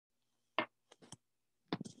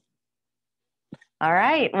All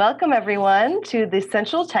right, welcome everyone to the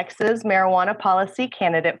Central Texas Marijuana Policy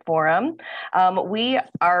Candidate Forum. We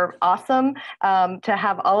are awesome to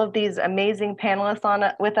have all of these amazing panelists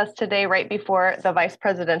on with us today right before the vice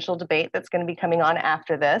presidential debate that's going to be coming on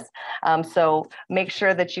after this. So make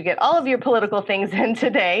sure that you get all of your political things in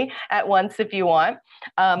today at once if you want.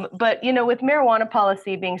 But you know, with marijuana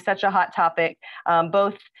policy being such a hot topic,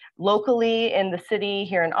 both locally in the city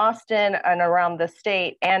here in Austin and around the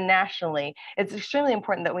state and nationally, it's extremely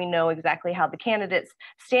important that we know exactly how the candidates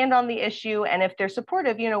stand on the issue, and if they're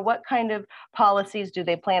supportive, you know, what kind of policies do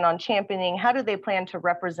they plan on championing? How do they plan to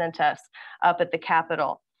represent us up at the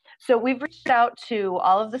Capitol? So we've reached out to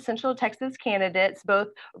all of the Central Texas candidates, both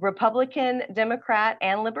Republican, Democrat,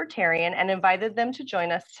 and Libertarian, and invited them to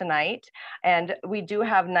join us tonight. And we do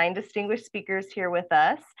have 9 distinguished speakers here with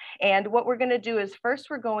us. And what we're going to do is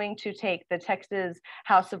first we're going to take the Texas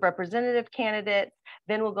House of Representative candidates,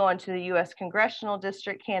 then we'll go into the U.S. Congressional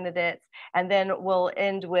District candidates, and then we'll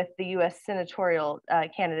end with the U.S. Senatorial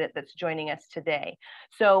candidate that's joining us today.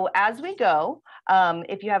 So as we go,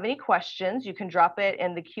 if you have any questions, you can drop it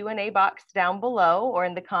in the Q&A box down below or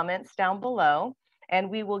in the comments down below. And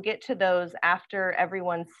we will get to those after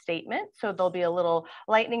everyone's statement. So there'll be a little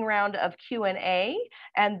lightning round of Q&A,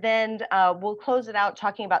 and then we'll close it out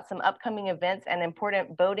talking about some upcoming events and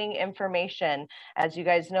important voting information. As you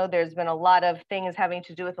guys know, there's been a lot of things having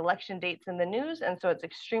to do with election dates in the news, and so it's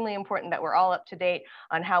extremely important that we're all up to date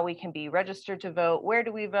on how we can be registered to vote. Where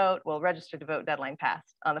do we vote? Well, registered to vote deadline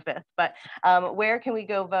passed on the 5th, but where can we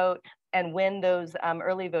go vote and when those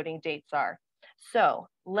early voting dates are. So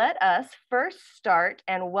let us first start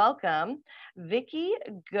and welcome Vikki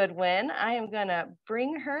Goodwin. I am going to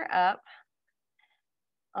bring her up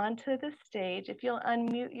onto the stage. If you'll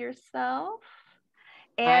unmute yourself.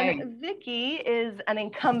 And Hi. Vikki is an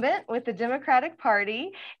incumbent with the Democratic Party,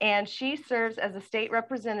 and she serves as a state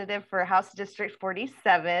representative for House District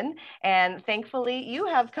 47. And thankfully, you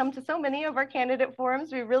have come to so many of our candidate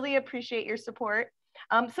forums. We really appreciate your support.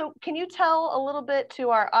 So can you tell a little bit to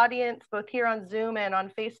our audience, both here on Zoom and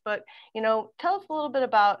on Facebook, you know, tell us a little bit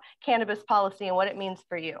about cannabis policy and what it means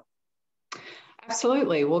for you.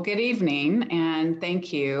 Absolutely. Well, good evening and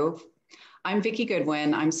thank you. I'm Vikki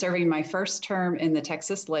Goodwin. I'm serving my first term in the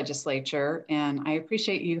Texas legislature, and I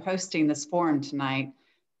appreciate you hosting this forum tonight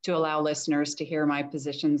to allow listeners to hear my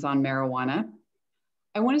positions on marijuana.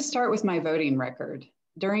 I want to start with my voting record.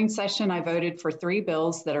 During session, I voted for 3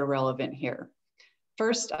 bills that are relevant here.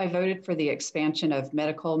 First, I voted for the expansion of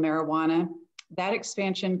medical marijuana. That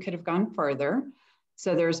expansion could have gone further,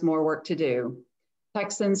 so there's more work to do.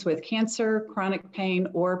 Texans with cancer, chronic pain,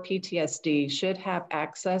 or PTSD should have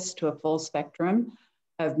access to a full spectrum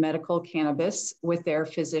of medical cannabis with their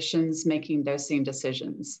physicians making dosing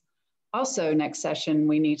decisions. Also, next session,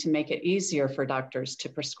 we need to make it easier for doctors to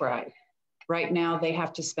prescribe. Right now, they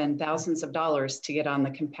have to spend thousands of dollars to get on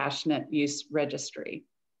the compassionate use registry.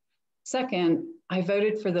 Second, I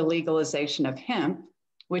voted for the legalization of hemp,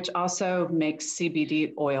 which also makes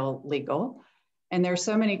CBD oil legal. And there are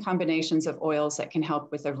so many combinations of oils that can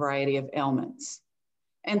help with a variety of ailments.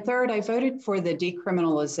 And third, I voted for the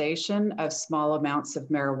decriminalization of small amounts of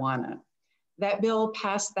marijuana. That bill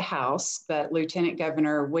passed the House, but Lieutenant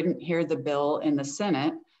Governor wouldn't hear the bill in the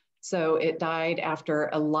Senate, so it died after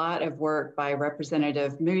a lot of work by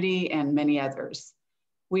Representative Moody and many others.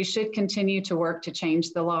 We should continue to work to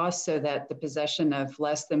change the law so that the possession of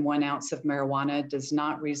less than 1 ounce of marijuana does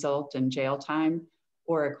not result in jail time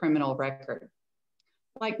or a criminal record.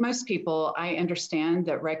 Like most people, I understand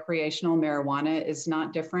that recreational marijuana is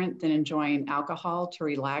not different than enjoying alcohol to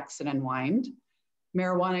relax and unwind.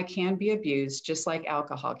 Marijuana can be abused just like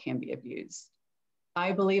alcohol can be abused.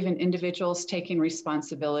 I believe in individuals taking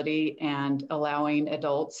responsibility and allowing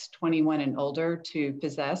adults 21 and older to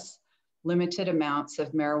possess limited amounts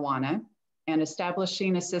of marijuana and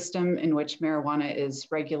establishing a system in which marijuana is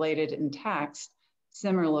regulated and taxed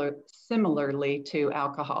similarly to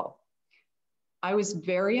alcohol. I was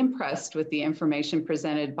very impressed with the information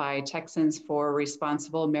presented by Texans for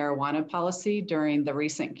Responsible Marijuana Policy during the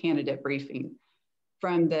recent candidate briefing.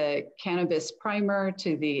 From the cannabis primer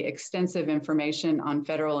to the extensive information on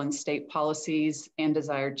federal and state policies and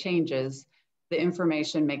desired changes, the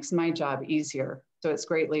information makes my job easier, so it's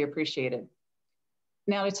greatly appreciated.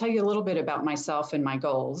 Now to tell you a little bit about myself and my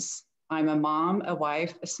goals. I'm a mom, a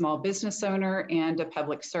wife, a small business owner, and a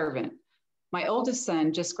public servant. My oldest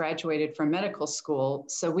son just graduated from medical school,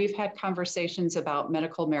 so we've had conversations about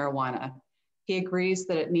medical marijuana. He agrees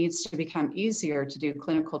that it needs to become easier to do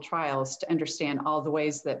clinical trials to understand all the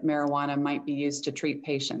ways that marijuana might be used to treat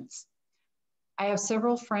patients. I have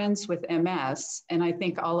several friends with MS, and I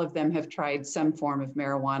think all of them have tried some form of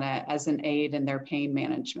marijuana as an aid in their pain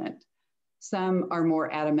management. Some are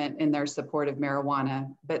more adamant in their support of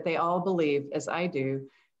marijuana, but they all believe, as I do,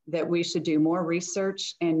 that we should do more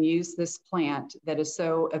research and use this plant that is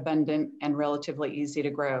so abundant and relatively easy to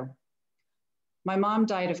grow. My mom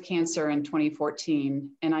died of cancer in 2014,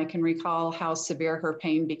 and I can recall how severe her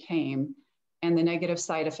pain became and the negative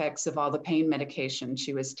side effects of all the pain medication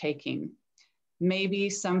she was taking. Maybe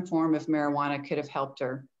some form of marijuana could have helped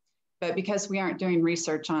her, but because we aren't doing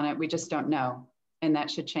research on it, we just don't know, and that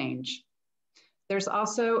should change. There's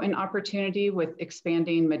also an opportunity with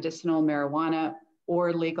expanding medicinal marijuana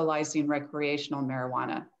or legalizing recreational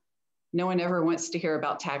marijuana. No one ever wants to hear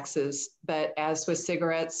about taxes, but as with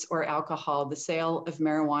cigarettes or alcohol, the sale of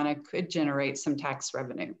marijuana could generate some tax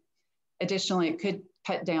revenue. Additionally, it could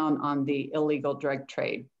cut down on the illegal drug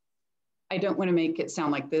trade. I don't want to make it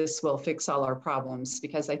sound like this will fix all our problems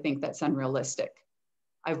because I think that's unrealistic.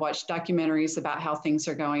 I've watched documentaries about how things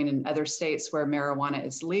are going in other states where marijuana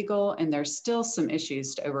is legal, and there's still some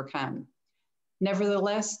issues to overcome.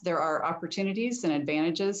 Nevertheless, there are opportunities and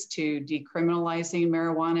advantages to decriminalizing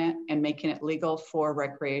marijuana and making it legal for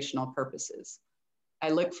recreational purposes.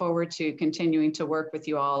 I look forward to continuing to work with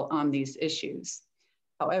you all on these issues.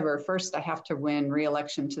 However, first I have to win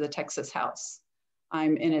re-election to the Texas House.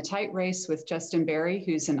 I'm in a tight race with Justin Berry,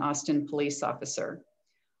 who's an Austin police officer.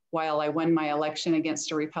 While I won my election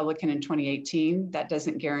against a Republican in 2018, that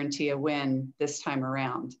doesn't guarantee a win this time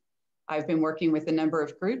around. I've been working with a number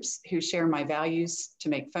of groups who share my values to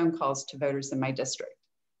make phone calls to voters in my district.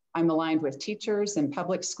 I'm aligned with teachers and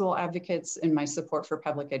public school advocates in my support for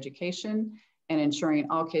public education and ensuring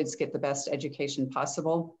all kids get the best education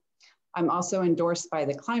possible. I'm also endorsed by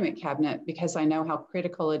the Climate Cabinet because I know how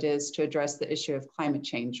critical it is to address the issue of climate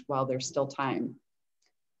change while there's still time.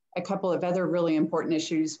 A couple of other really important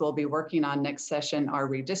issues we'll be working on next session are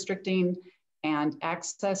redistricting and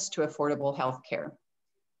access to affordable health care.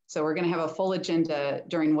 So we're going to have a full agenda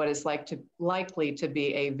during what is likely to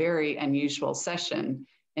be a very unusual session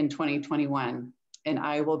in 2021. And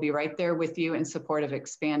I will be right there with you in support of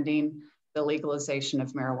expanding the legalization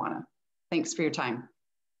of marijuana. Thanks for your time.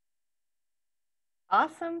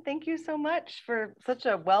 Awesome. Thank you so much for such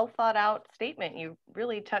a well thought out statement. You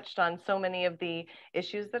really touched on so many of the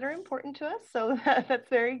issues that are important to us. So that's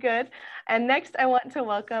very good. And next, I want to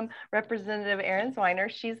welcome Representative Erin Zwiener.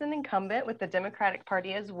 She's an incumbent with the Democratic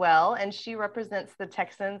Party as well, and she represents the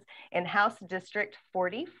Texans in House District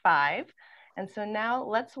 45. And so now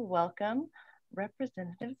let's welcome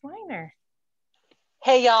Representative Zwiener.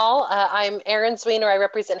 Hey, y'all. I'm Erin Zwiener. I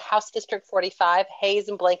represent House District 45, Hays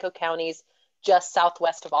and Blanco counties, just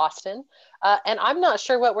southwest of Austin. And I'm not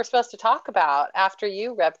sure what we're supposed to talk about after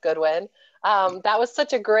you, Rep. Goodwin. That was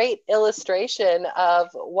such a great illustration of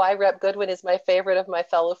why Rep. Goodwin is my favorite of my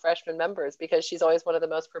fellow freshman members, because she's always one of the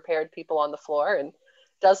most prepared people on the floor and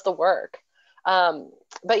does the work. But,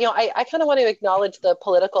 you know, I kind of want to acknowledge the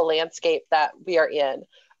political landscape that we are in.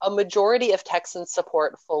 A majority of Texans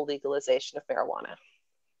support full legalization of marijuana.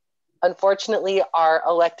 Unfortunately, our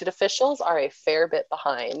elected officials are a fair bit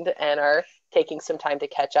behind and are taking some time to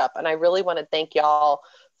catch up. And I really want to thank y'all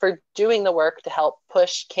for doing the work to help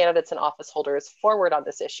push candidates and office holders forward on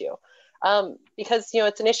this issue. Because, you know,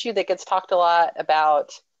 it's an issue that gets talked a lot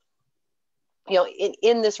about, you know,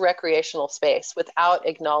 in this recreational space without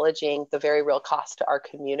acknowledging the very real cost to our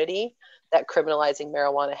community that criminalizing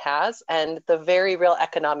marijuana has and the very real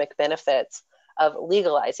economic benefits of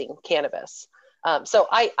legalizing cannabis. So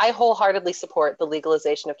I wholeheartely support the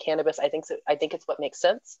legalization of cannabis. I think it's what makes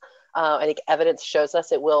sense. I think evidence shows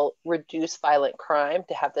us it will reduce violent crime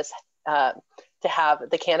to have this, to have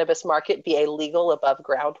the cannabis market be a legal above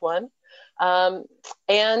ground one.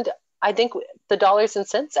 And I think the dollars and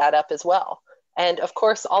cents add up as well. And of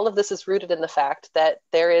course, all of this is rooted in the fact that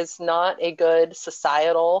there is not a good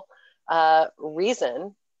societal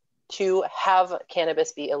reason to have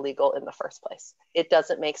cannabis be illegal in the first place. It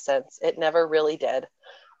doesn't make sense. It never really did.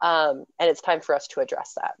 And it's time for us to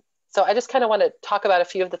address that. So I just kind of want to talk about a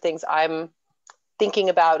few of the things I'm thinking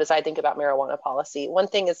about as I think about marijuana policy. One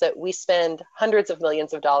thing is that we spend hundreds of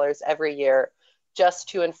millions of dollars every year just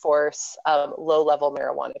to enforce low-level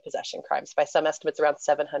marijuana possession crimes. By some estimates, around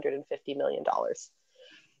 $750 million.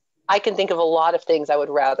 I can think of a lot of things I would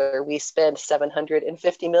rather we spend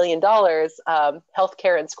 $750 million,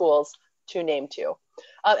 healthcare and schools, to name two.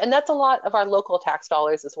 And that's a lot of our local tax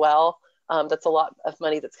dollars as well. That's a lot of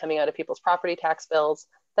money that's coming out of people's property tax bills.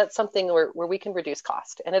 That's something where we can reduce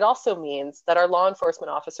cost. And it also means that our law enforcement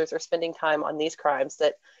officers are spending time on these crimes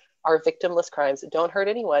that are victimless crimes that don't hurt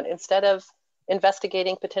anyone, instead of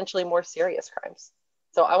investigating potentially more serious crimes.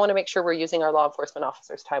 So I want to make sure we're using our law enforcement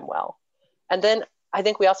officers' time well. And then I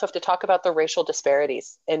think we also have to talk about the racial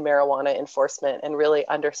disparities in marijuana enforcement and really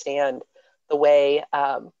understand the way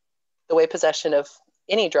possession of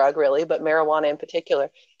any drug really, but marijuana in particular,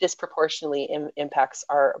 disproportionately impacts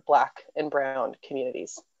our Black and brown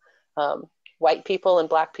communities. White people and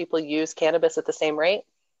Black people use cannabis at the same rate.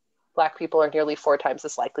 Black people are nearly 4 times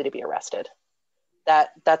as likely to be arrested.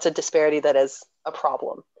 That's a disparity that is a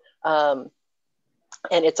problem. And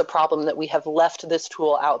it's a problem that we have left this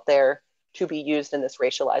tool out there to be used in this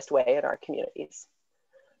racialized way in our communities.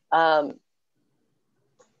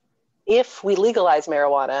 If we legalize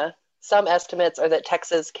marijuana, some estimates are that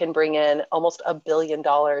Texas can bring in almost $1 billion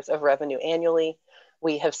of revenue annually.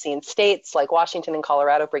 We have seen states like Washington and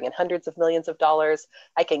Colorado bring in hundreds of millions of dollars.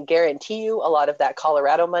 I can guarantee you a lot of that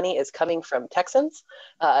Colorado money is coming from Texans.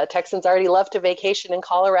 Texans already love to vacation in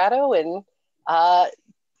Colorado, and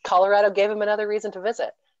Colorado gave them another reason to visit.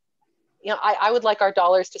 You know, I would like our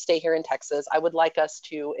dollars to stay here in Texas. I would like us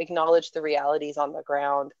to acknowledge the realities on the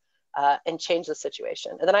ground and change the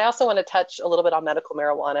situation. And then I also want to touch a little bit on medical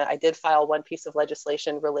marijuana. I did file one piece of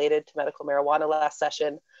legislation related to medical marijuana last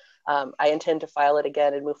session. I intend to file it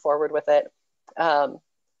again and move forward with it.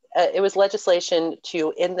 It was legislation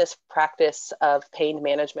to end this practice of pain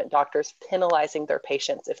management doctors penalizing their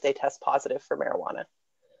patients if they test positive for marijuana.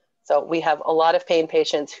 So we have a lot of pain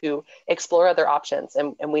patients who explore other options,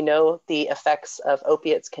 and we know the effects of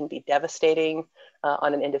opiates can be devastating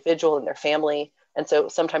on an individual and their family. And so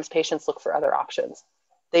sometimes patients look for other options.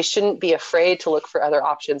 They shouldn't be afraid to look for other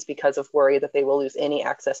options because of worry that they will lose any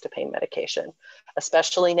access to pain medication,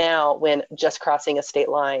 especially now when just crossing a state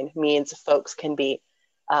line means folks can be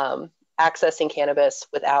accessing cannabis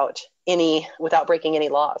without breaking any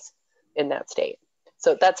laws in that state.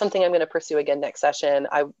 So that's something I'm going to pursue again next session.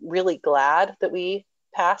 I'm really glad that we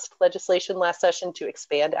passed legislation last session to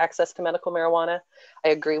expand access to medical marijuana. I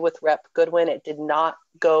agree with Rep. Goodwin, it did not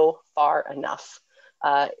go far enough.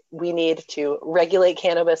 We need to regulate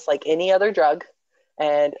cannabis like any other drug,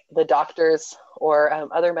 and the doctors or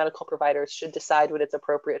other medical providers should decide when it's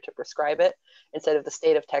appropriate to prescribe it, instead of the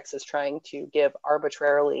state of Texas trying to give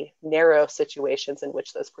arbitrarily narrow situations in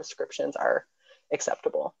which those prescriptions are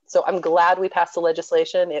acceptable. So I'm glad we passed the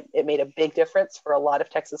legislation. It made a big difference for a lot of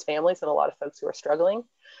Texas families and a lot of folks who are struggling,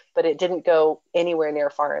 but it didn't go anywhere near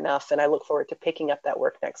far enough. And I look forward to picking up that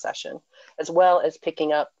work next session, as well as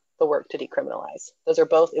picking up the work to decriminalize. Those are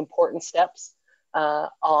both important steps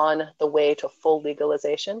on the way to full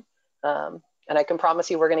legalization. And I can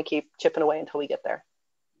promise you we're going to keep chipping away until we get there.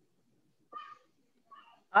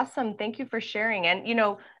 Awesome. Thank you for sharing. And, you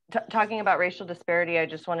know, talking about racial disparity, I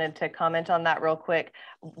just wanted to comment on that real quick.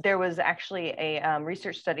 There was actually a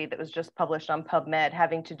research study that was just published on PubMed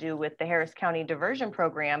having to do with the Harris County diversion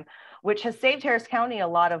program, which has saved Harris County a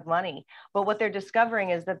lot of money. But what they're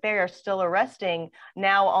discovering is that they are still arresting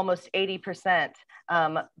now almost 80%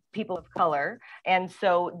 people of color. And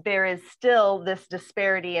so there is still this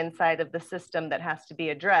disparity inside of the system that has to be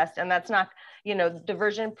addressed. And that's not, you know,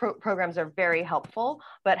 diversion programs are very helpful,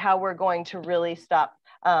 but how we're going to really stop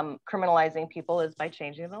criminalizing people is by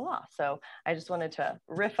changing the law. So I just wanted to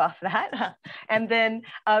riff off that. And then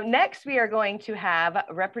next we are going to have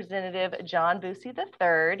Representative John Bucy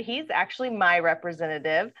III. He's actually my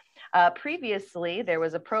representative. Previously, there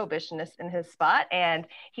was a prohibitionist in his spot, and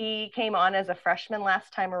he came on as a freshman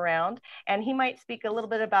last time around, and he might speak a little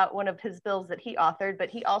bit about one of his bills that he authored,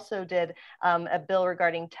 but he also did a bill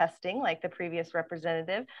regarding testing like the previous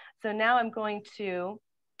representative. So now I'm going to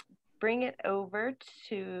bring it over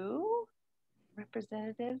to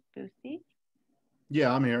Representative Bucy.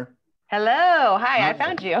 Yeah, I'm here. Hello. Hi, I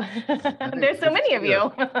found you. There's so many of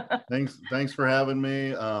you. Thanks for having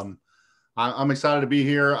me. I'm excited to be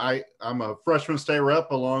here. I'm a freshman state rep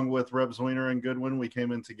along with Rep. Zwiener and Goodwin. We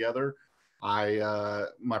came in together.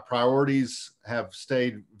 My priorities have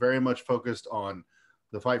stayed very much focused on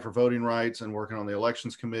the fight for voting rights and working on the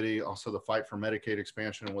elections committee, also the fight for Medicaid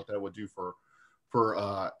expansion and what that would do for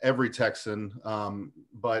every Texan.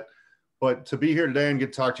 But to be here today and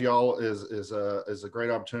get to talk to y'all is a great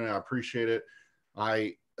opportunity. I appreciate it.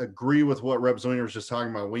 I agree with what Rep. Zwiener was just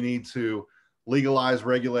talking about. We need to legalize,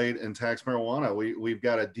 regulate, and tax marijuana. We've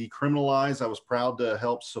got to decriminalize. I was proud to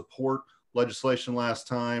help support legislation last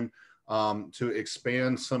time to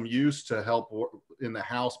expand some use to help in the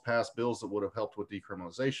House pass bills that would have helped with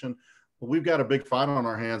decriminalization. But we've got a big fight on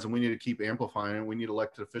our hands, and we need to keep amplifying it. We need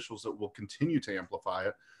elected officials that will continue to amplify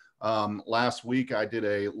it. Last week, I did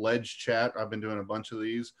a ledge chat. I've been doing a bunch of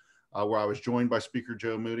these where I was joined by Speaker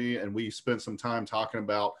Joe Moody, and we spent some time talking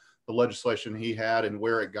about the legislation he had and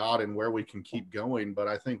where it got and where we can keep going. But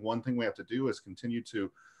I think one thing we have to do is continue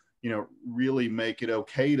to, really make it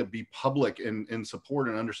okay to be public and support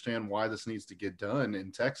and understand why this needs to get done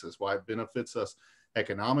in Texas, why it benefits us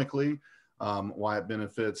economically, why it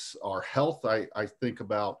benefits our health. I think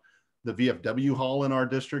about the VFW hall in our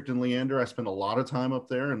district in Leander. I spend a lot of time up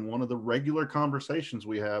there, and one of the regular conversations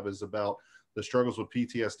we have is about the struggles with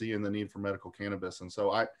PTSD and the need for medical cannabis. And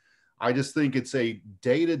so I just think it's a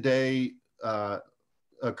day-to-day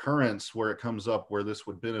occurrence where it comes up where this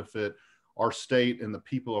would benefit our state and the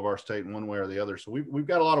people of our state in one way or the other. So we've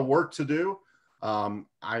got a lot of work to do.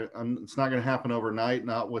 It's not going to happen overnight,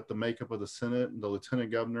 not with the makeup of the Senate and the lieutenant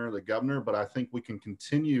governor, the governor, but I think we can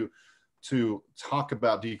continue to talk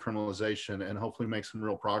about decriminalization and hopefully make some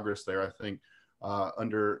real progress there. I think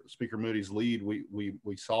under Speaker Moody's lead,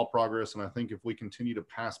 we saw progress, and I think if we continue to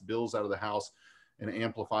pass bills out of the House and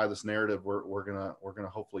amplify this narrative, we're gonna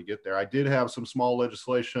hopefully get there. I did have some small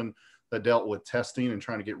legislation that dealt with testing and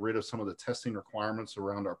trying to get rid of some of the testing requirements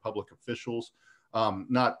around our public officials,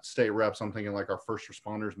 not state reps. I'm thinking like our first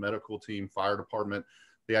responders, medical team, fire department.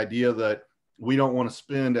 The idea that we don't want to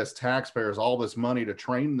spend as taxpayers all this money to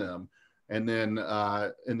train them and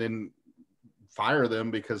then fire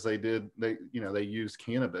them because they used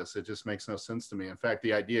cannabis. It just makes no sense to me. In fact,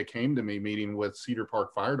 the idea came to me meeting with Cedar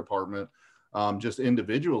Park Fire Department, just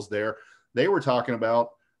individuals there. They were talking about,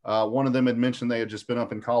 one of them had mentioned they had just been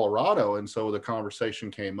up in Colorado. And so the conversation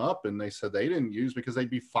came up and they said they didn't use because they'd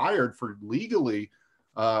be fired for legally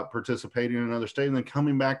participating in another state. And then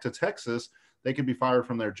coming back to Texas, they could be fired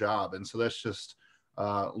from their job. And so that's just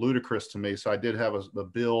ludicrous to me. So I did have a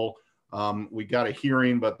bill. We got a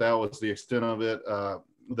hearing, but that was the extent of it.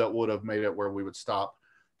 That would have made it where we would stop,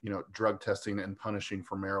 drug testing and punishing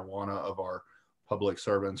for marijuana of our public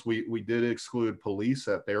servants. We did exclude police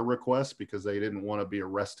at their request because they didn't want to be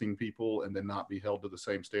arresting people and then not be held to the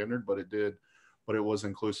same standard, but it was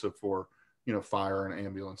inclusive for, fire and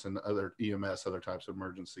ambulance and other EMS, other types of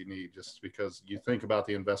emergency need, just because you think about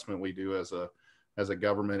the investment we do as a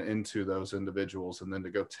government into those individuals, and then to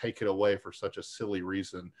go take it away for such a silly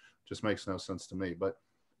reason just makes no sense to me. But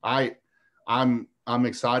I'm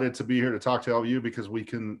excited to be here to talk to all of you because we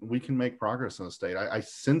can make progress in the state. I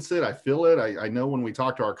sense it, I feel it. I know when we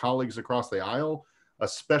talk to our colleagues across the aisle,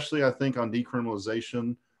 especially I think on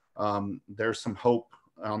decriminalization, there's some hope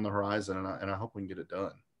on the horizon, and I hope we can get it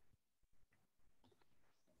done.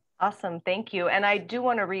 Awesome, thank you. And I do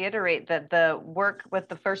want to reiterate that the work with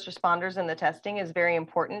the first responders and the testing is very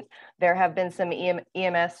important. There have been some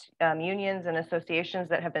EMS unions and associations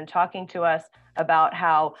that have been talking to us about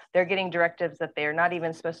how they're getting directives that they're not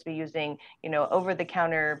even supposed to be using,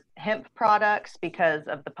 over-the-counter hemp products because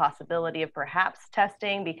of the possibility of perhaps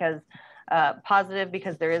testing because positive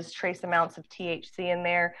because there is trace amounts of THC in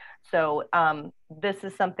there. So this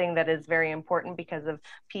is something that is very important because of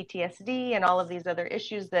PTSD and all of these other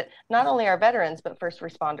issues that not only our veterans, but first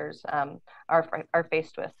responders are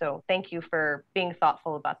faced with. So thank you for being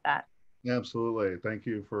thoughtful about that. Absolutely. Thank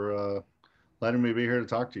you for letting me be here to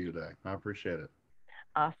talk to you today. I appreciate it.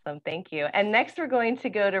 Awesome, thank you. And next we're going to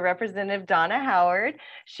go to Representative Donna Howard.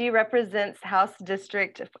 She represents House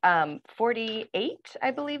District 48,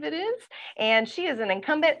 I believe it is, and she is an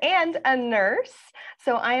incumbent and a nurse.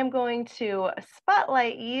 So I am going to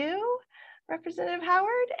spotlight you, Representative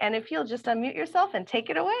Howard, and if you'll just unmute yourself and take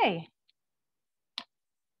it away.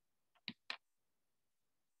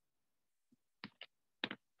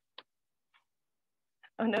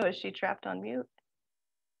 Oh no, is she trapped on mute?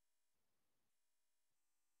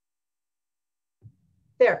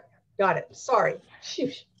 There, got it. Sorry.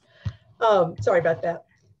 Sorry about that.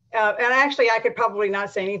 And actually, I could probably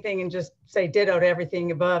not say anything and just say ditto to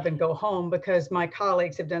everything above and go home because my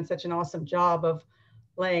colleagues have done such an awesome job of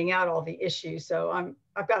laying out all the issues. So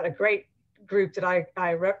I've got a great group that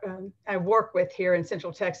I work with here in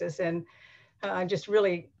Central Texas, and I'm just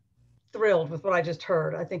really thrilled with what I just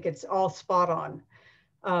heard. I think it's all spot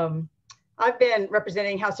on. I've been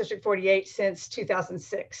representing House District 48 since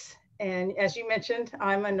 2006. And as you mentioned,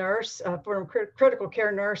 I'm a nurse, a former critical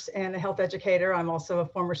care nurse and a health educator. I'm also a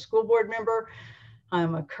former school board member.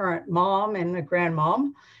 I'm a current mom and a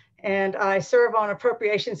grandmom. And I serve on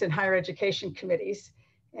appropriations and higher education committees.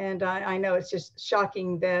 And I know it's just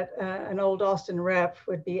shocking that an old Austin rep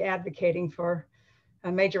would be advocating for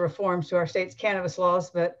major reforms to our state's cannabis laws.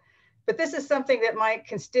 But this is something that my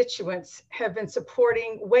constituents have been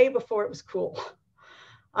supporting way before it was cool.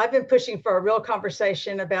 I've been pushing for a real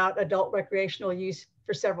conversation about adult recreational use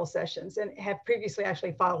for several sessions and have previously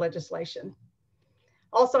actually filed legislation.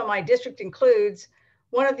 Also, my district includes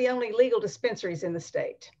one of the only legal dispensaries in the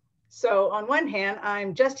state. So on one hand,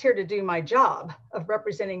 I'm just here to do my job of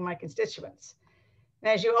representing my constituents. And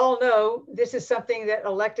as you all know, this is something that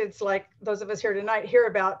electeds like those of us here tonight hear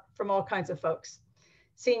about from all kinds of folks.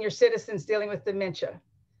 Senior citizens dealing with dementia,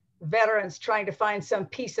 veterans trying to find some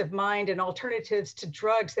peace of mind and alternatives to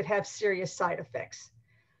drugs that have serious side effects.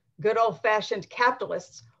 Good old-fashioned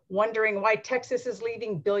capitalists wondering why Texas is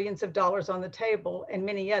leaving billions of dollars on the table, and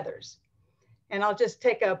many others. And I'll just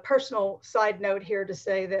take a personal side note here to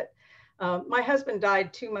say that my husband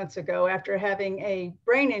died 2 months ago after having a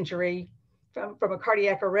brain injury from a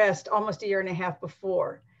cardiac arrest almost a year and a half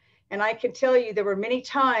before. And I can tell you there were many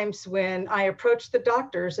times when I approached the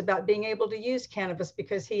doctors about being able to use cannabis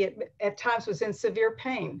because he at times was in severe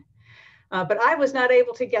pain. But I was not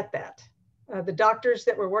able to get that. The doctors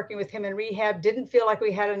that were working with him in rehab didn't feel like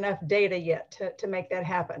we had enough data yet to make that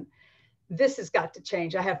happen. This has got to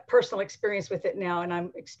change. I have personal experience with it now, and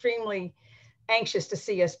I'm extremely anxious to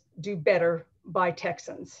see us do better by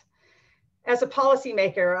Texans. As a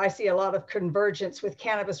policymaker, I see a lot of convergence with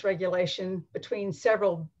cannabis regulation between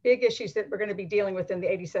several big issues that we're going to be dealing with in the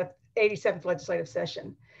 87th legislative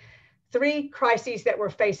session. 3 crises that we're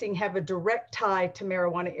facing have a direct tie to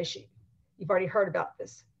marijuana issue. You've already heard about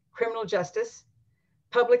this: criminal justice,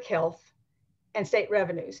 public health, and state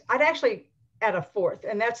revenues. I'd actually add a 4th,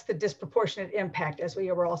 and that's the disproportionate impact, as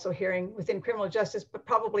we were also hearing within criminal justice, but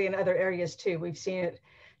probably in other areas too. We've seen it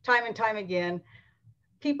time and time again.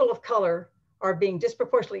 People of color are being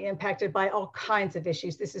disproportionately impacted by all kinds of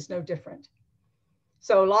issues. This is no different.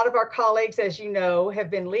 So a lot of our colleagues, as you know,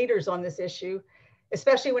 have been leaders on this issue,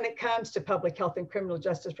 especially when it comes to public health and criminal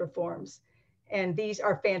justice reforms. And these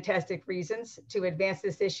are fantastic reasons to advance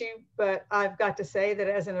this issue. But I've got to say that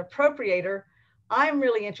as an appropriator, I'm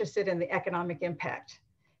really interested in the economic impact.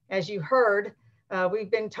 As you heard,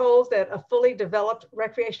 we've been told that a fully developed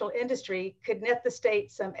recreational industry could net the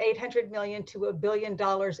state some $800 million to $1 billion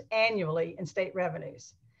annually in state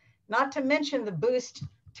revenues. Not to mention the boost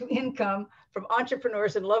to income from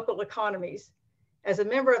entrepreneurs and local economies. As a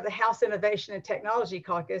member of the House Innovation and Technology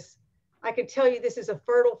Caucus, I can tell you this is a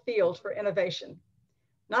fertile field for innovation,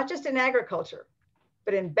 not just in agriculture,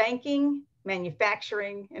 but in banking,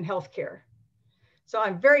 manufacturing, and healthcare. So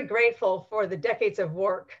I'm very grateful for the decades of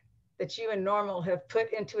work that you and Normal have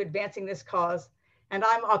put into advancing this cause. And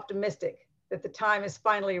I'm optimistic that the time is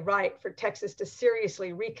finally right for Texas to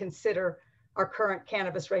seriously reconsider our current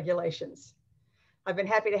cannabis regulations. I've been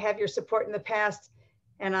happy to have your support in the past,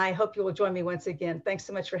 and I hope you will join me once again. Thanks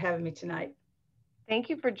so much for having me tonight. Thank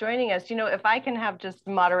you for joining us. You know, if I can have just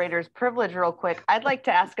moderator's privilege real quick, I'd like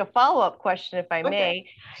to ask a follow-up question, if I may.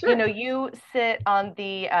 Sure. You know, you sit on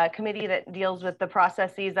the committee that deals with the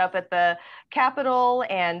processes up at the Capitol,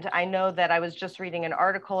 and I know that I was just reading an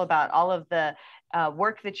article about all of the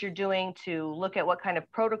work that you're doing to look at what kind of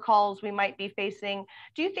protocols we might be facing.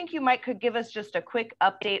 Do you think you could give us just a quick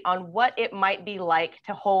update on what it might be like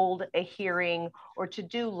to hold a hearing or to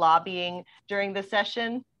do lobbying during the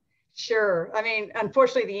session? Sure. I mean,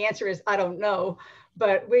 unfortunately, the answer is I don't know,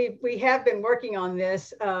 but we have been working on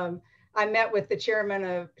this. I met with the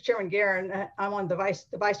Chairman Guerin. I'm on the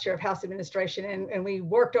vice chair of House Administration, and we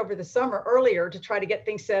worked over the summer earlier to try to get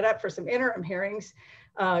things set up for some interim hearings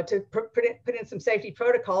to put in some safety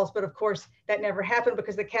protocols. But of course, that never happened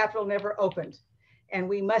because the Capitol never opened. And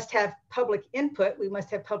we must have public input, we must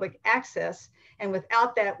have public access. And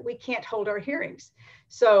without that, we can't hold our hearings.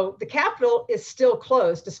 So the Capitol is still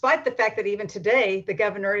closed, despite the fact that even today, the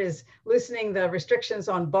governor is loosening the restrictions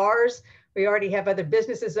on bars. We already have other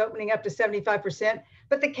businesses opening up to 75%,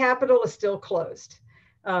 but the Capitol is still closed.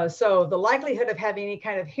 So the likelihood of having any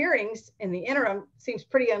kind of hearings in the interim seems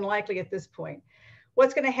pretty unlikely at this point.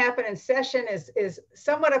 What's going to happen in session is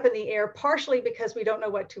somewhat up in the air, partially because we don't know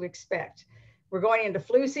what to expect. We're going into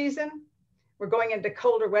flu season. We're going into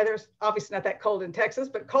colder weather, obviously not that cold in Texas,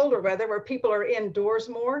 but colder weather where people are indoors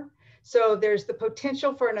more. So there's the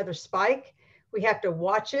potential for another spike. We have to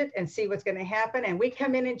watch it and see what's going to happen. And we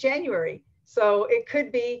come in January. So it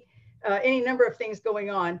could be any number of things going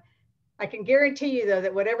on. I can guarantee you, though,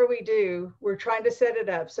 that whatever we do, we're trying to set it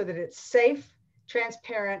up so that it's safe,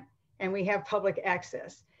 transparent, and we have public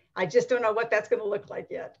access. I just don't know what that's going to look like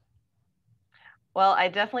yet. Well, I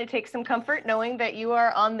definitely take some comfort knowing that you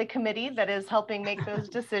are on the committee that is helping make those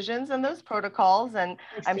decisions and those protocols. And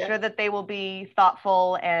I'm sure that they will be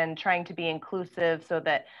thoughtful and trying to be inclusive so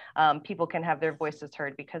that people can have their voices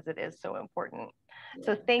heard, because it is so important.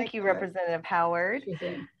 So thank you, Representative Howard.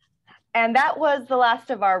 And that was the last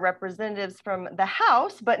of our representatives from the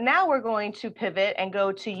House, but now we're going to pivot and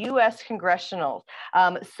go to U.S. Congressional.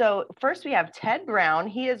 So first we have Ted Brown.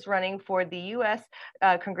 He is running for the U.S.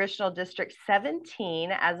 Congressional District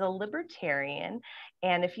 17 as a Libertarian.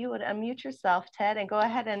 And if you would unmute yourself, Ted, and go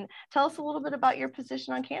ahead and tell us a little bit about your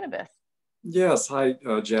position on cannabis. Yes, hi,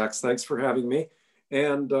 Jax. Thanks for having me.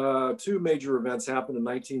 And two major events happened in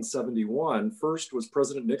 1971. First was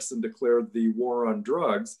President Nixon declared the war on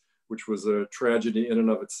drugs, which was a tragedy in and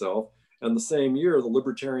of itself. And the same year, the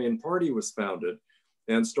Libertarian Party was founded.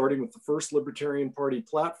 And starting with the first Libertarian Party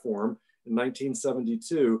platform in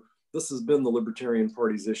 1972, this has been the Libertarian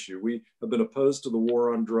Party's issue. We have been opposed to the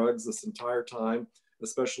war on drugs this entire time,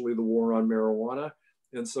 especially the war on marijuana.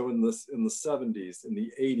 And so in the 70s, in the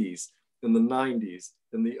 80s, in the 90s,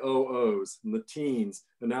 in the 00s, in the teens,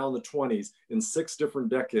 and now in the 20s, in 6 different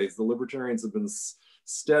decades, the Libertarians have been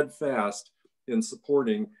steadfast in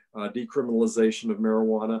supporting decriminalization of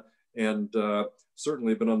marijuana, and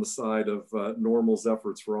certainly been on the side of NORML's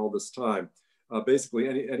efforts for all this time.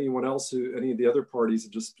 Basically, anyone else any of the other parties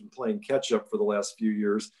have just been playing catch up for the last few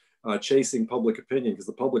years, chasing public opinion, because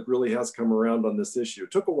the public really has come around on this issue.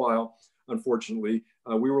 It took a while, unfortunately.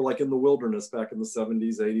 We were like in the wilderness back in the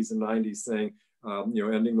 70s, 80s, and 90s saying,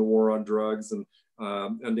 ending the war on drugs and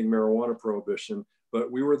ending marijuana prohibition. But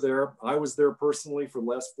we were there. I was there personally for the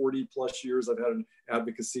last 40 plus years. I've had an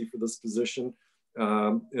advocacy for this position.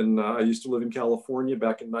 I used to live in California.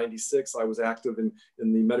 Back in '96, I was active in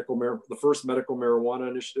the first medical marijuana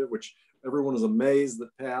initiative, which everyone was amazed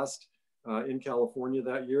that passed in California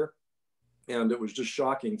that year. And it was just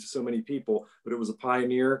shocking to so many people, but it was a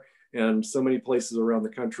pioneer, and so many places around the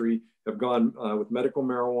country have gone with medical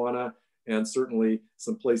marijuana, and certainly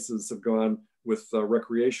some places have gone with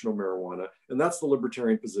recreational marijuana. And that's the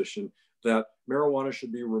Libertarian position, that marijuana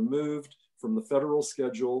should be removed from the federal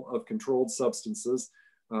schedule of controlled substances.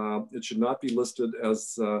 It should not be listed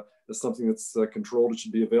as something that's controlled. It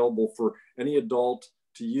should be available for any adult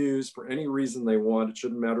to use for any reason they want. It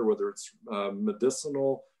shouldn't matter whether it's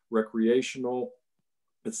medicinal, recreational,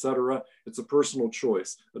 etc. It's a personal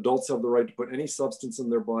choice. Adults have the right to put any substance in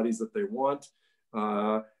their bodies that they want,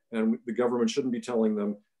 and the government shouldn't be telling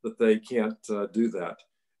them that they can't do that.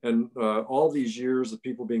 And all these years of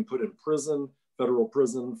people being put in prison, federal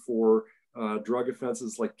prison for drug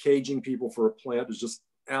offenses, like caging people for a plant, is just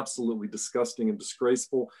absolutely disgusting and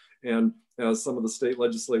disgraceful. And as some of the state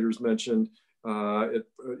legislators mentioned, it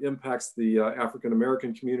impacts the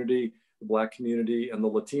African-American community, the Black community, and the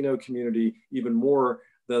Latino community even more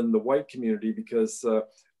than the white community, because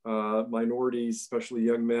minorities, especially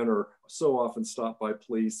young men, are so often stopped by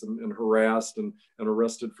police and harassed and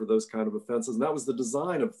arrested for those kind of offenses. And that was the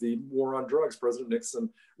design of the war on drugs. President Nixon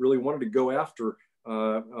really wanted to go after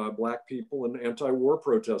Black people and anti-war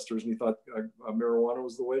protesters, and he thought marijuana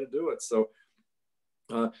was the way to do it. So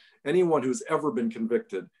anyone who's ever been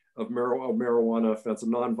convicted of marijuana offense, a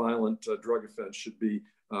nonviolent drug offense, should be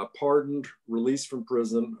pardoned, released from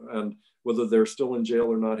prison, and whether they're still in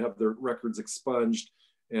jail or not, have their records expunged.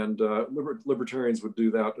 And libertarians would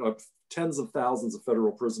do that. Tens of thousands of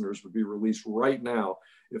federal prisoners would be released right now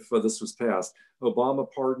if this was passed. Obama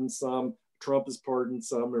pardoned some, Trump has pardoned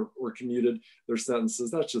some or commuted their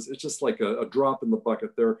sentences. It's just like a drop in the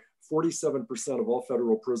bucket. There, 47% of all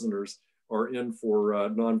federal prisoners are in for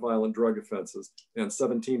nonviolent drug offenses, and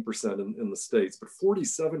 17% in the states. But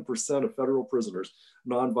 47% of federal prisoners,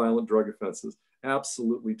 nonviolent drug offenses,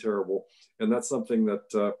 absolutely terrible. And that's something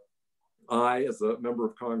that I, as a member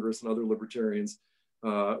of Congress, and other libertarians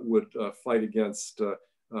would fight against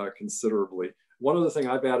considerably. One other thing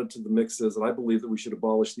I've added to the mix is that I believe that we should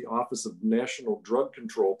abolish the Office of National Drug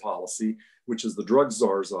Control Policy, which is the drug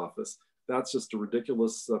czar's office. That's just a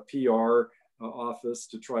ridiculous PR office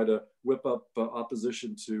to try to whip up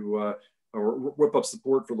opposition to, or whip up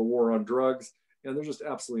support for the war on drugs. And there's just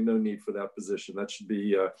absolutely no need for that position. That should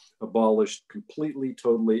be abolished completely,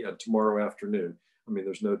 totally, and tomorrow afternoon. I mean,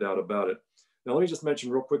 there's no doubt about it. Now, let me just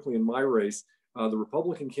mention real quickly in my race, the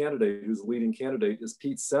Republican candidate who's the leading candidate is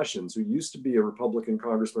Pete Sessions, who used to be a Republican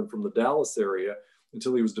congressman from the Dallas area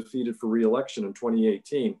until he was defeated for re-election in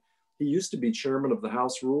 2018. He used to be chairman of the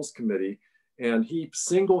House Rules Committee, and he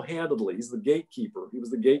single-handedly, he's the gatekeeper, he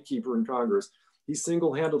was the gatekeeper in Congress, he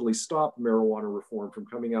single-handedly stopped marijuana reform from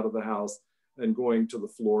coming out of the House and going to the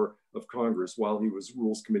floor of Congress while he was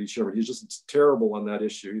Rules Committee chairman. He's just terrible on that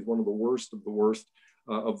issue. He's one of the worst of the worst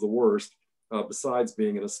of the worst, besides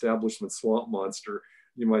being an establishment swamp monster,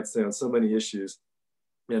 you might say, on so many issues.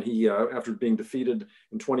 And he, after being defeated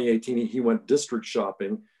in 2018, he went district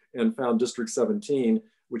shopping and found District 17,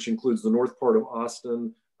 which includes the north part of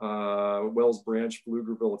Austin, Wells Branch,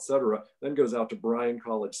 Pflugerville, et cetera, then goes out to Bryan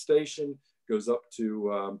College Station, goes up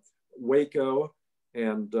to Waco,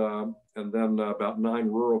 and then about 9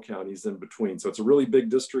 rural counties in between. So it's a really big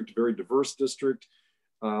district, very diverse district.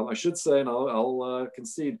 I should say, and I'll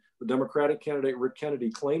concede, the Democratic candidate, Rick Kennedy,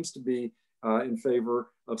 claims to be in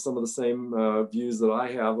favor of some of the same views that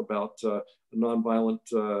I have about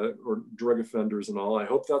nonviolent or drug offenders and all. I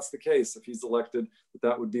hope that's the case. If he's elected,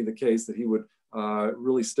 that would be the case, that he would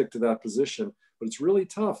really stick to that position. But it's really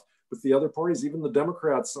tough with the other parties. Even the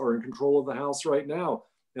Democrats are in control of the House right now,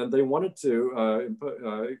 and they wanted to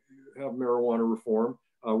have marijuana reform,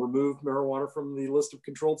 remove marijuana from the list of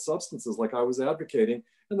controlled substances like I was advocating,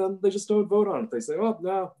 and then they just don't vote on it. They say, oh,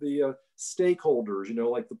 no, the stakeholders, you know,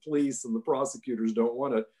 like the police and the prosecutors don't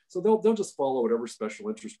want it. So they'll just follow whatever special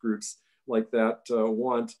interest groups like that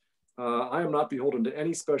want. I am not beholden to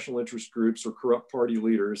any special interest groups or corrupt party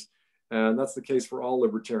leaders, and that's the case for all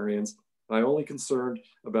libertarians. I'm only concerned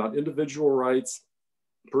about individual rights,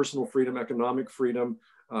 personal freedom, economic freedom,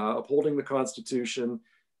 upholding the Constitution,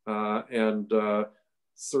 and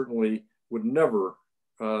certainly would never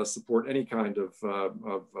support any kind of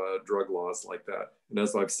drug laws like that. And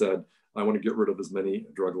as I've said, I want to get rid of as many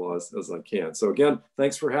drug laws as I can. So again,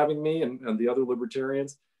 thanks for having me and the other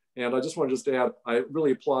libertarians. And I just want to add, I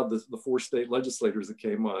really applaud the 4 state legislators that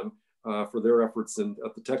came on for their efforts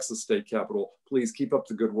at the Texas state capitol. Please keep up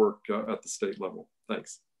the good work at the state level.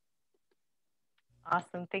 Thanks.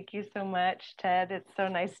 Awesome. Thank you so much, Ted. It's so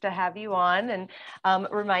nice to have you on, and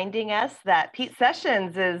reminding us that Pete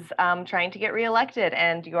Sessions is trying to get reelected,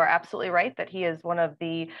 and you are absolutely right that he is one of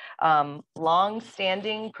the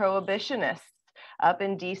long-standing prohibitionists up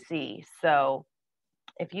in DC. So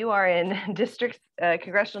if you are in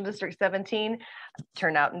Congressional District 17,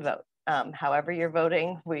 turn out and vote. However you're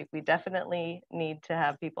voting, we definitely need to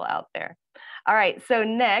have people out there. All right, so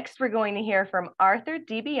next we're going to hear from Arthur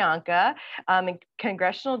Dibianca in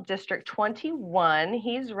Congressional District 21.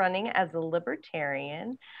 He's running as a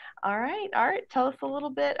libertarian. All right, Art, tell us a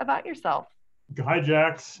little bit about yourself. Hi,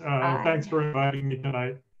 Jax. Thanks for inviting me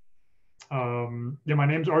tonight. Yeah, my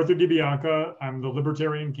name's Arthur Dibianca. I'm the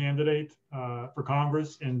libertarian candidate for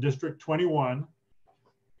Congress in District 21.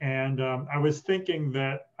 And I was thinking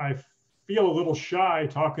that I feel a little shy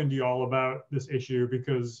talking to you all about this issue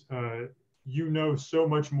because you know so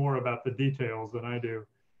much more about the details than I do.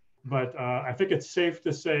 But I think it's safe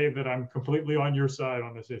to say that I'm completely on your side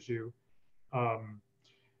on this issue.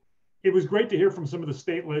 It was great to hear from some of the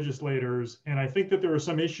state legislators, and I think that there are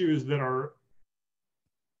some issues that are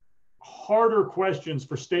harder questions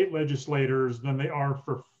for state legislators than they are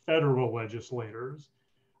for federal legislators.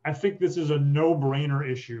 I think this is a no-brainer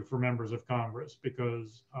issue for members of Congress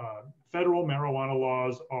because federal marijuana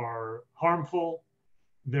laws are harmful,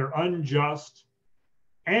 they're unjust,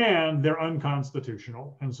 and they're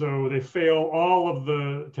unconstitutional. And so they fail all of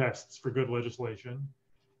the tests for good legislation.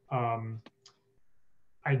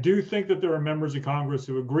 I do think that there are members of Congress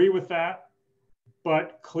who agree with that,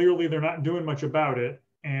 but clearly they're not doing much about it.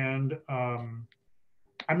 And I'm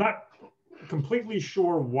not completely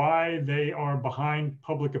sure why they are behind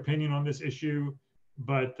public opinion on this issue,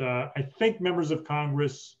 but I think members of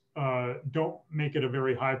Congress don't make it a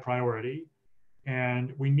very high priority.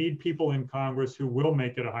 And we need people in Congress who will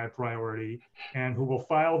make it a high priority and who will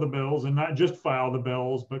file the bills, and not just file the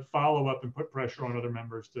bills, but follow up and put pressure on other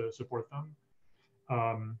members to support them.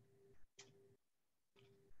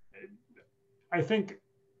 I think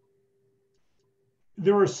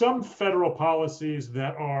there are some federal policies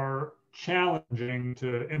that are challenging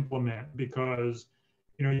to implement because,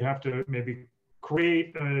 you know, you have to maybe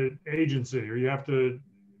create an agency or you have to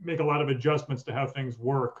make a lot of adjustments to how things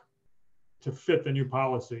work to fit the new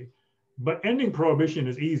policy. But ending prohibition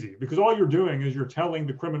is easy because all you're doing is you're telling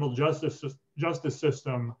the criminal justice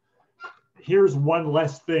system, here's one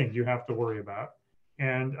less thing you have to worry about.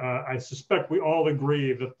 And I suspect we all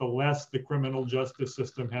agree that the less the criminal justice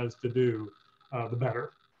system has to do, the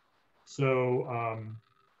better. So,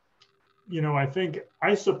 you know, I think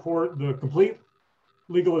I support the complete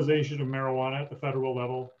legalization of marijuana at the federal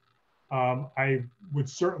level. I would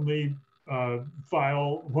certainly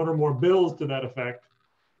file one or more bills to that effect.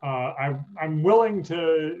 I'm willing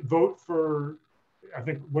to vote for, I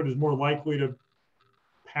think, what is more likely to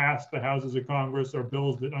pass the houses of Congress are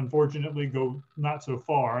bills that unfortunately go not so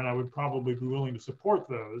far, and I would probably be willing to support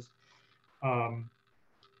those.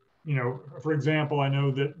 You know, for example, I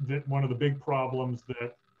know that one of the big problems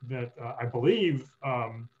that I believe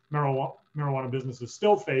marijuana businesses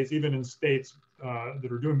still face, even in states that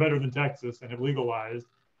are doing better than Texas and have legalized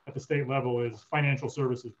at the state level, is financial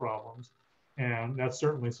services problems. And that's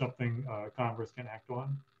certainly something Congress can act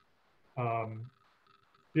on.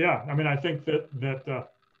 Yeah, I mean, I think that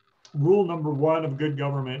rule number one of good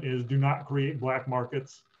government is do not create black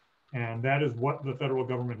markets. And that is what the federal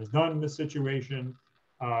government has done in this situation.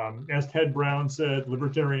 As Ted Brown said,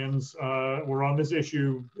 libertarians were on this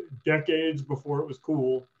issue decades before it was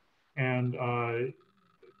cool. And I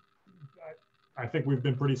think we've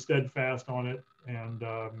been pretty steadfast on it. And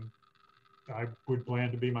I would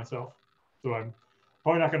plan to be myself. So I'm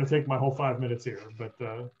probably not going to take my whole 5 minutes here, but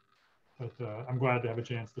I'm glad to have a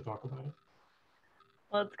chance to talk about it.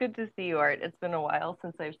 Well, it's good to see you, Art. It's been a while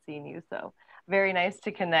since I've seen you, so very nice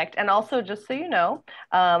to connect. And also, just so you know,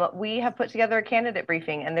 we have put together a candidate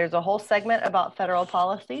briefing, and there's a whole segment about federal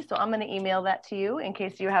policy. So I'm going to email that to you in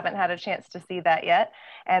case you haven't had a chance to see that yet.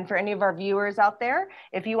 And for any of our viewers out there,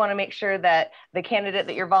 if you want to make sure that the candidate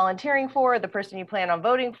that you're volunteering for, the person you plan on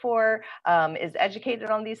voting for, is educated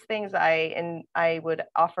on these things, I would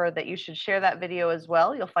offer that you should share that video as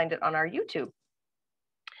well. You'll find it on our YouTube.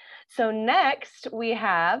 So next we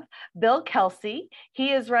have Bill Kelsey.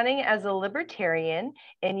 He is running as a Libertarian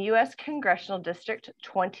in U.S. Congressional District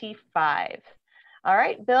 25. All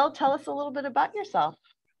right, Bill, tell us a little bit about yourself.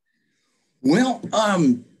 Well,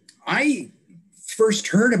 I first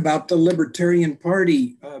heard about the Libertarian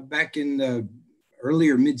Party back in the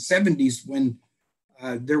earlier mid-70s when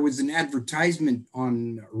there was an advertisement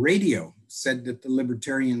on radio said that the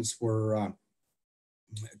Libertarians were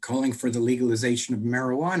calling for the legalization of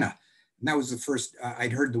marijuana. And that was the first,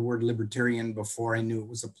 I'd heard the word libertarian before. I knew it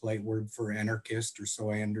was a play word for anarchist, or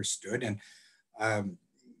so I understood. And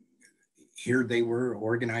here they were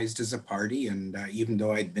organized as a party. And even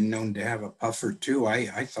though I'd been known to have a puff or two,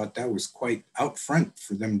 I thought that was quite out front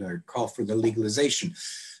for them to call for the legalization.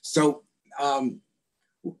 So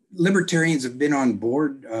libertarians have been on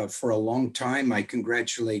board for a long time. I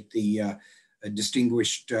congratulate the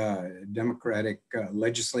distinguished Democratic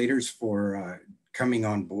legislators for coming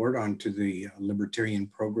on board onto the libertarian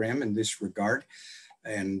program in this regard.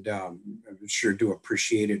 And I sure do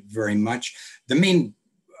appreciate it very much. The main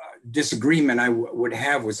disagreement I would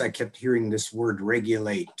have was I kept hearing this word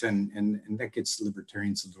regulate, and that gets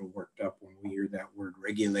libertarians a little worked up when we hear that word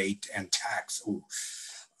regulate and tax. Ooh,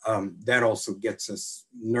 that also gets us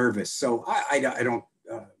nervous. So I don't,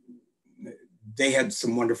 they had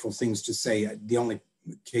some wonderful things to say. The only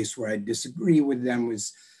case where I disagree with them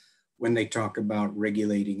was when they talk about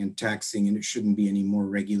regulating and taxing, and it shouldn't be any more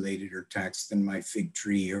regulated or taxed than my fig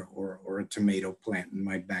tree or a tomato plant in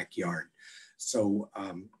my backyard. So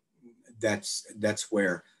that's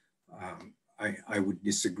where I would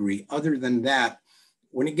disagree. Other than that,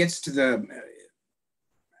 when it gets to the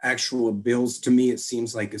actual bills, to me, it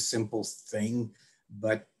seems like a simple thing,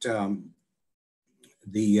 but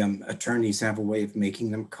the attorneys have a way of making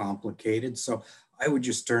them complicated. So I would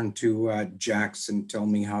just turn to Jax and tell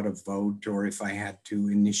me how to vote, or if I had to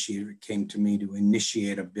initiate, it came to me to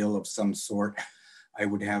initiate a bill of some sort, I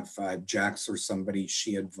would have Jax or somebody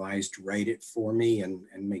she advised write it for me and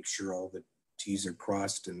make sure all the T's are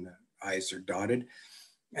crossed and the I's are dotted.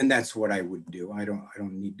 And that's what I would do. I don't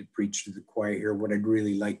need to preach to the choir here. What I'd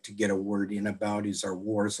really like to get a word in about is our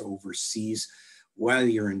wars overseas. While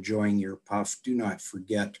you're enjoying your puff, do not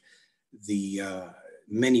forget the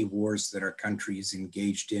many wars that our country is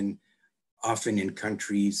engaged in, often in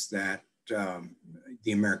countries that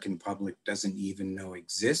the American public doesn't even know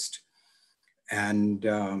exist. And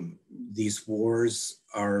these wars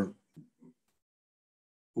are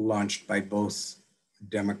launched by both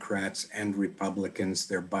Democrats and Republicans.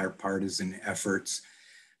 They're bipartisan efforts.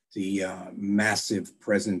 The massive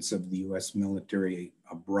presence of the US military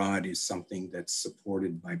abroad is something that's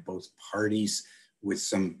supported by both parties, with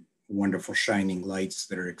some wonderful shining lights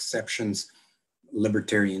that are exceptions.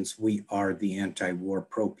 Libertarians, we are the anti-war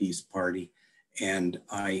pro-peace party, and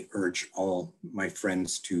I urge all my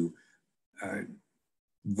friends to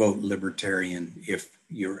vote Libertarian if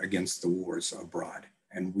you're against the wars abroad,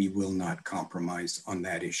 and we will not compromise on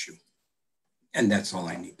that issue. And that's all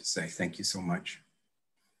I need to say. Thank you so much.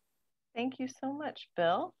 Thank you so much,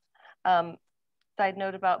 Bill. Side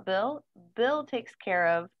note about Bill, Bill takes care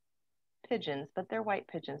of pigeons, but they're white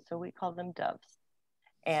pigeons, so we call them doves.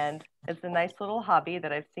 And it's a nice little hobby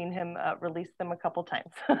that I've seen him release them a couple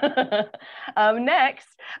times. Next,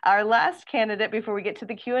 our last candidate before we get to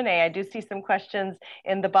the Q&A, I do see some questions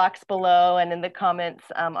in the box below and in the comments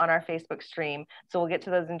on our Facebook stream. So we'll get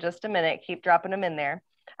to those in just a minute. Keep dropping them in there.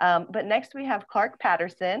 But next we have Clark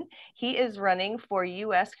Patterson. He is running for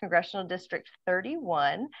U.S. Congressional District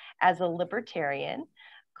 31 as a Libertarian.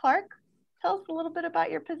 Clark, tell us a little bit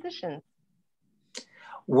about your positions.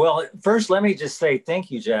 Well, first, let me just say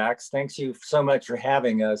thank you, Jax. Thanks you so much for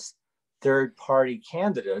having us third-party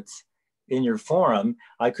candidates. in your forum,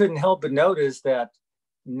 I couldn't help but notice that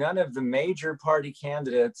none of the major party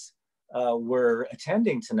candidates were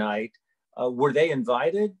attending tonight. Were they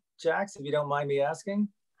invited, Jax, if you don't mind me asking?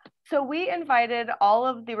 So we invited all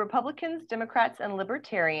of the Republicans, Democrats, and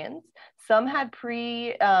Libertarians. Some had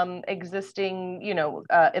pre-existing,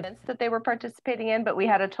 events that they were participating in, but we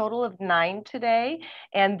had a total of 9 today,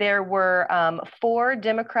 and there were 4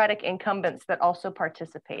 Democratic incumbents that also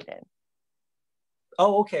participated.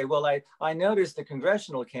 Oh, okay. Well, I noticed the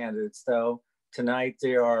congressional candidates, though. Tonight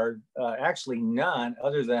there are actually none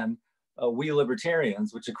other than we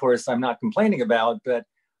Libertarians, which of course I'm not complaining about, but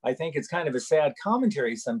I think it's kind of a sad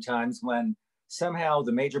commentary sometimes when somehow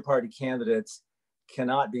the major party candidates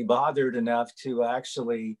cannot be bothered enough to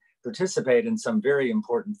actually participate in some very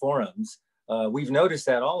important forums. We've noticed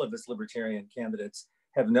that, all of us Libertarian candidates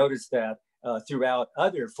have noticed that throughout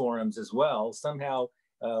other forums as well. Somehow,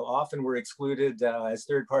 often we're excluded as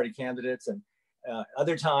third party candidates, and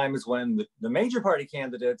other times when the major party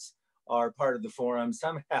candidates are part of the forum,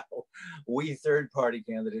 somehow we third party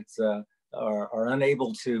candidates are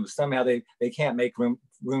unable to, somehow they can't make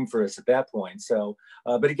room for us at that point. So,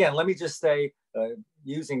 but again, let me just say,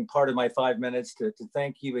 using part of my 5 minutes to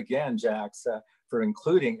thank you again, Jax, for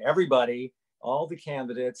including everybody, all the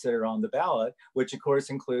candidates that are on the ballot, which of course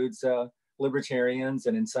includes Libertarians,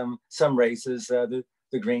 and in some races, the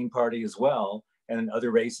Green Party as well. And in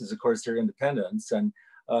other races, of course, they're independents. And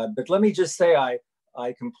but let me just say,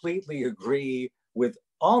 I completely agree with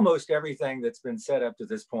almost everything that's been said up to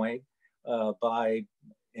this point by,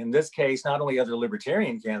 in this case, not only other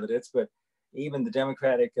Libertarian candidates, but even the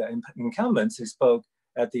Democratic incumbents who spoke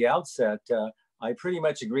at the outset. I pretty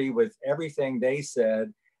much agree with everything they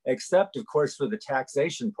said, except, of course, for the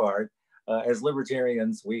taxation part. As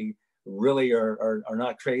Libertarians, we really are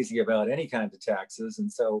not crazy about any kind of taxes,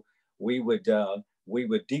 and so we would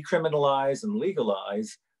decriminalize and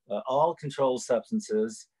legalize all controlled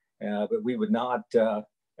substances, but we would not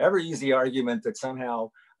ever use the argument that somehow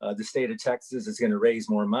the state of Texas is going to raise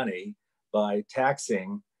more money by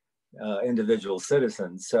taxing individual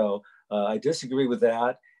citizens. So I disagree with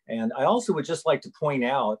that. And I also would just like to point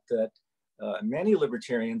out that many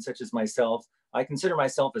Libertarians, such as myself, I consider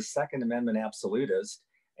myself a Second Amendment absolutist.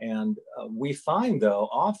 And we find, though,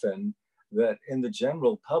 often that in the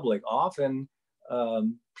general public, often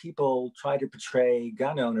people try to portray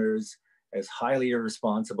gun owners as highly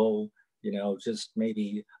irresponsible, just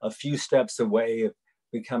maybe a few steps away of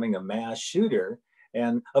becoming a mass shooter.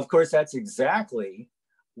 And of course, that's exactly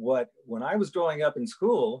what, when I was growing up in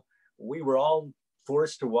school, we were all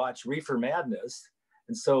forced to watch Reefer Madness.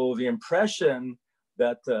 And so the impression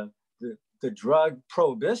that the drug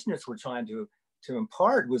prohibitionists were trying to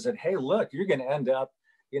impart was that, hey, look, you're going to end up,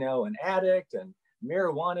 an addict, and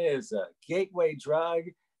marijuana is a gateway drug.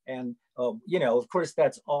 And, of course,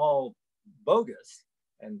 that's all bogus.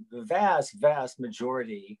 And the vast, vast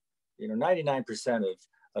majority, 99%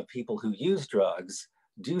 of people who use drugs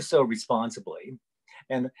do so responsibly.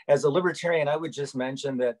 And as a Libertarian, I would just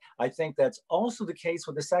mention that I think that's also the case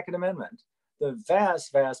with the Second Amendment. The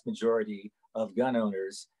vast, vast majority of gun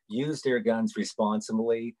owners use their guns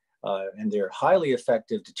responsibly, and they're highly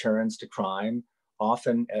effective deterrents to crime.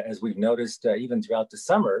 Often, as we've noticed, even throughout the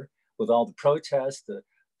summer, with all the protests, the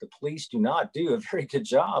police do not do a very good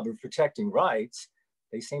job of protecting rights.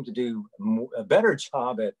 They seem to do a better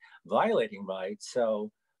job at violating rights.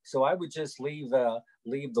 So I would just leave the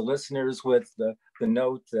listeners with the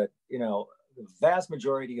note that, the vast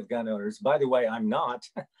majority of gun owners, by the way, I'm not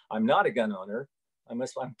a gun owner.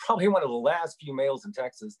 I'm probably one of the last few males in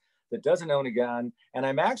Texas that doesn't own a gun. And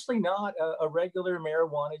I'm actually not a regular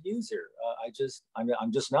marijuana user.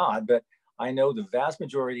 I'm just not, but I know the vast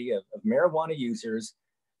majority of marijuana users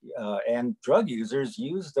and drug users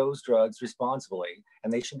use those drugs responsibly,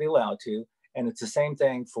 and they should be allowed to. And it's the same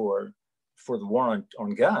thing for the war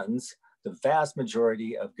on guns. The vast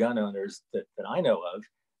majority of gun owners that I know of,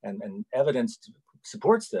 and evidence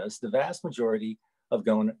supports this, the vast majority of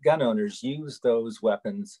gun owners use those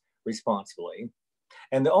weapons responsibly.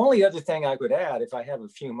 And the only other thing I would add, if I have a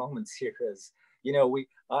few moments here, is,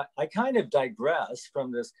 I kind of digress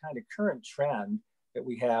from this kind of current trend that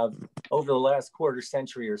we have over the last quarter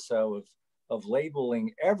century or so of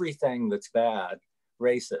labeling everything that's bad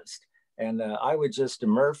racist. And I would just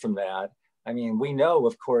emerge from that. I mean, we know,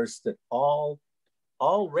 of course, that all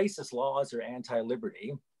racist laws are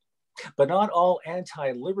anti-liberty, but not all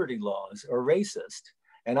anti-liberty laws are racist.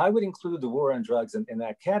 And I would include the war on drugs in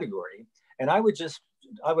that category. And I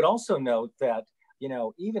would also note that,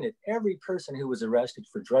 even if every person who was arrested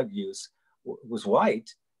for drug use was white,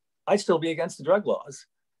 I'd still be against the drug laws.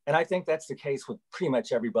 And I think that's the case with pretty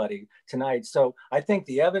much everybody tonight. So I think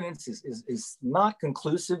the evidence is not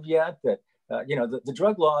conclusive yet that, you know, the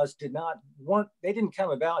drug laws didn't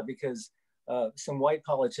come about because some white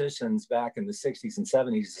politicians back in the 60s and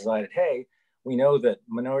 70s decided, hey, we know that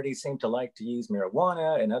minorities seem to like to use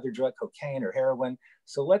marijuana and other drug, cocaine or heroin.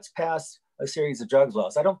 So let's pass a series of drug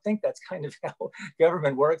laws. I don't think that's kind of how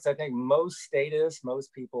government works. I think most statists,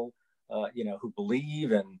 most people, you know, who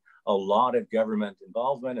believe in a lot of government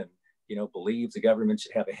involvement and, you know, believe the government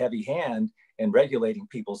should have a heavy hand in regulating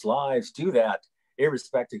people's lives, do that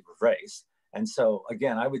irrespective of race. And so,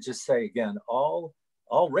 again, I would just say, again, all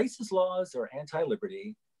racist laws are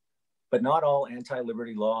anti-liberty, but not all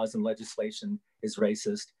anti-liberty laws and legislation is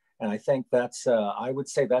racist. And I think that's, I would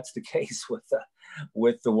say that's the case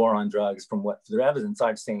with the war on drugs from what the evidence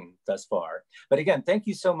I've seen thus far. But again, thank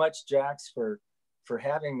you so much, Jax, for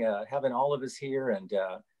having all of us here. And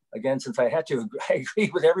again, since I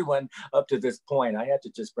agree with everyone up to this point, I had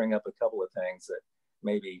to just bring up a couple of things that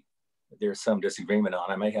maybe there's some disagreement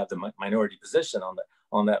on. I may have the minority position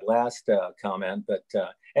on that last comment, but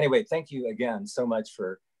anyway, thank you again so much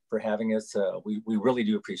for having us. We really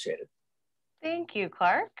do appreciate it. Thank you,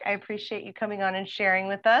 Clark. I appreciate you coming on and sharing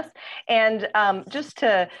with us. And just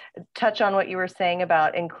to touch on what you were saying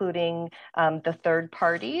about including the third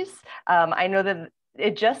parties, I know that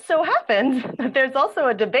it just so happens that there's also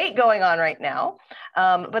a debate going on right now,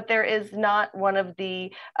 but there is not one of the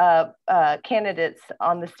candidates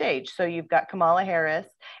on the stage. So you've got Kamala Harris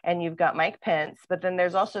and you've got Mike Pence, but then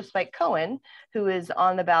there's also Spike Cohen, who is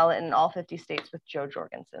on the ballot in all 50 states with Joe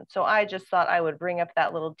Jorgensen. So I just thought I would bring up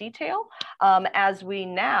that little detail as we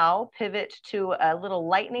now pivot to a little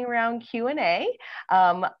lightning round Q&A.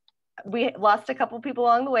 We lost a couple people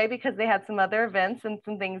along the way because they had some other events and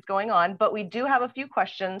some things going on, but we do have a few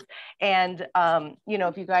questions. And, you know,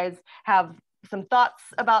 if you guys have some thoughts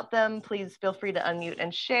about them, please feel free to unmute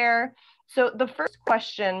and share. So the first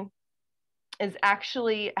question is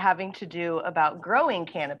actually having to do about growing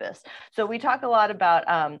cannabis. So we talk a lot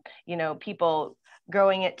about, you know, people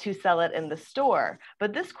growing it to sell it in the store.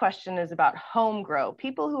 But this question is about home grow,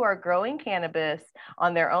 people who are growing cannabis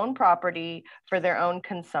on their own property for their own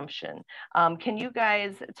consumption. Can you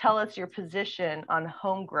guys tell us your position on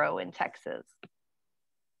home grow in Texas?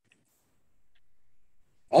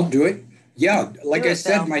 I'll do it. Yeah, like I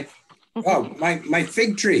said, my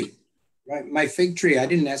fig tree, right? My fig tree. I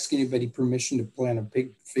didn't ask anybody permission to plant a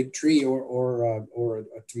fig tree or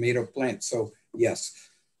a tomato plant. So yes.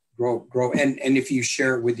 Grow, and if you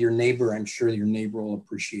share it with your neighbor, I'm sure your neighbor will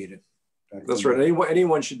appreciate it. That's right.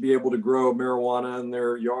 Anyone should be able to grow marijuana in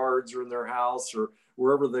their yards or in their house or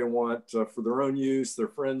wherever they want for their own use, their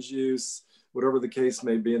friends' use, whatever the case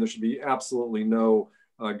may be. And there should be absolutely no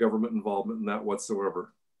government involvement in that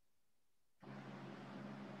whatsoever.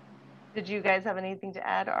 Did you guys have anything to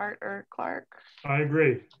add, Art or Clark? I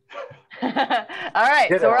agree. All right,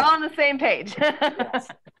 so we're all on the same page. Yes.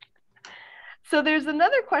 So there's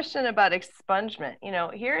another question about expungement. You know,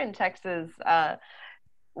 here in Texas,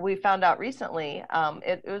 we found out recently,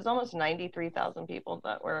 it was almost 93,000 people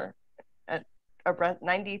that were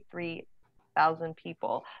 93,000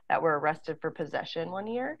 people that were arrested for possession one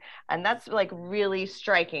year. And that's like really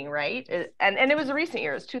striking, right? And it was a recent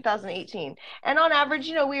year, it was 2018. And on average,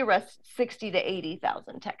 you know, we arrest 60 to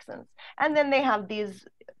 80,000 Texans. And then they have these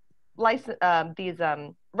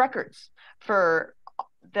records for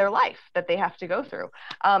their life that they have to go through.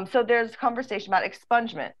 So there's conversation about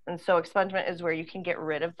expungement. And so expungement is where you can get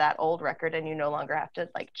rid of that old record and you no longer have to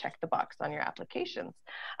like check the box on your applications.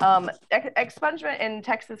 Expungement in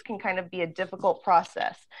Texas can kind of be a difficult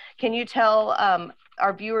process. Can you tell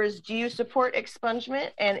our viewers, do you support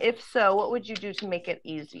expungement? And if so, what would you do to make it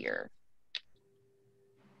easier?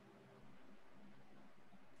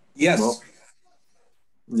 Yes. Well,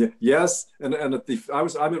 yeah, yes, and at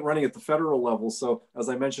I've been running at the federal level. So as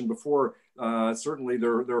I mentioned before, certainly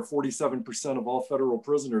there are 47% of all federal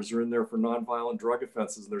prisoners are in there for nonviolent drug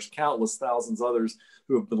offenses. And there's countless thousands others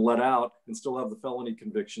who have been let out and still have the felony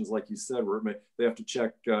convictions, like you said, where they have to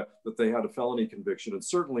check that they had a felony conviction. And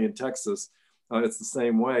certainly in Texas, it's the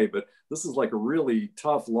same way. But this is like a really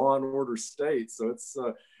tough law and order state, so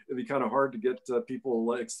it'd be kind of hard to get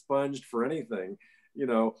people expunged for anything. You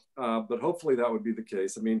know, but hopefully that would be the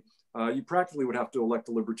case. I mean, you practically would have to elect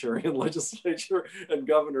a libertarian legislature and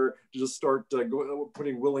governor to just start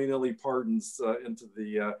putting willy-nilly pardons into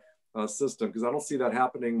the system, because I don't see that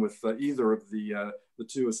happening with either of the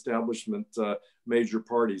two establishment major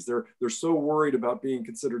parties. They're so worried about being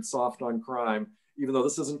considered soft on crime, even though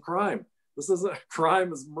this isn't crime. This isn't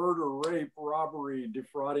crime is murder, rape, robbery,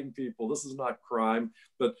 defrauding people. This is not crime.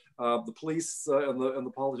 But the police and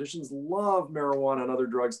the politicians love marijuana and other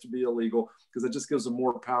drugs to be illegal because it just gives them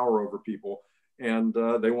more power over people, and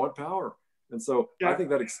they want power. And so I think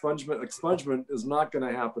that expungement is not going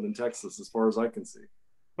to happen in Texas, as far as I can see.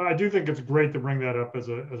 But I do think it's great to bring that up as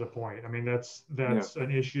a point. I mean, that's an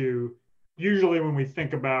issue. Usually, when we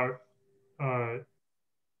think about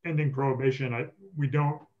ending prohibition, we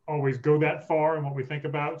don't always go that far in what we think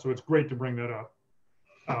about. So it's great to bring that up.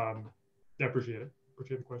 I appreciate it.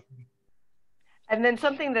 Appreciate the question. And then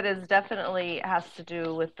something that is definitely has to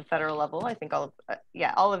do with the federal level. I think all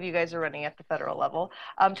of you guys are running at the federal level.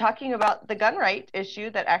 Talking about the gun right issue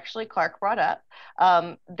that actually Clark brought up.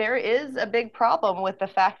 There is a big problem with the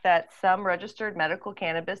fact that some registered medical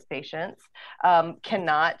cannabis patients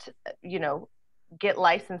cannot, get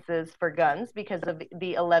licenses for guns because of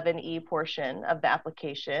the 11E portion of the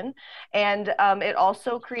application. And it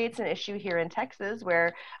also creates an issue here in Texas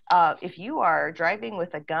where if you are driving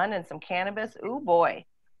with a gun and some cannabis, ooh boy,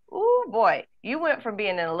 you went from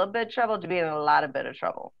being in a little bit of trouble to being in a lot of bit of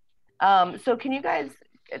trouble. So can you guys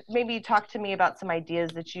maybe talk to me about some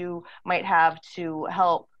ideas that you might have to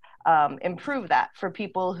help improve that for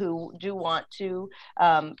people who do want to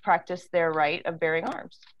practice their right of bearing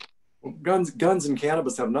arms? Well, guns and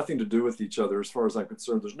cannabis have nothing to do with each other, as far as I'm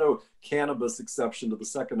concerned. There's no cannabis exception to the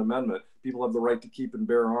Second Amendment. People have the right to keep and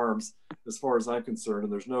bear arms, as far as I'm concerned,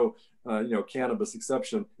 and there's no, cannabis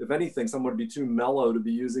exception. If anything, someone would be too mellow to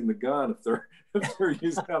be using the gun if they're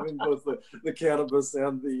having both the cannabis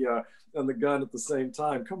and the gun at the same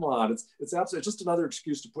time. Come on, it's absolutely just another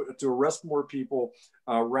excuse to arrest more people,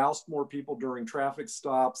 roust more people during traffic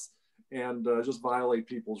stops, and just violate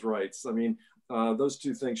people's rights. I mean. Those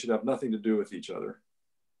two things should have nothing to do with each other.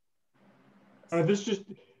 I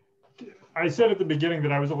said at the beginning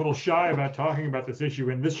that I was a little shy about talking about this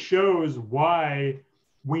issue, and this shows why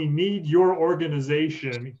we need your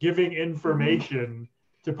organization giving information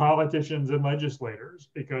to politicians and legislators,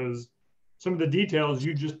 because some of the details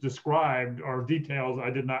you just described are details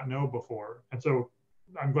I did not know before. And so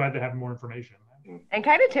I'm glad to have more information. And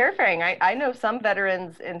kind of terrifying. I know some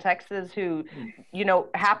veterans in Texas who,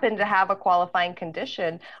 happen to have a qualifying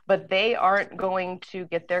condition, but they aren't going to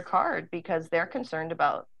get their card because they're concerned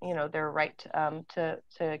about, their right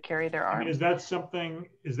to carry their arms. Is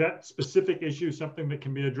that specific issue something that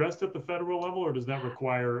can be addressed at the federal level, or does that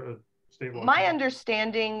require a state law? My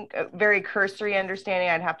understanding, very cursory understanding,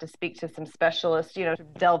 I'd have to speak to some specialists, to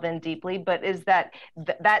delve in deeply, but is that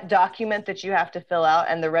that document that you have to fill out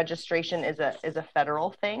and the registration is a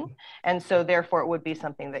federal thing. And so therefore it would be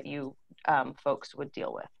something that you folks would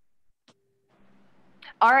deal with.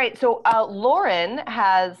 All right, so Lauren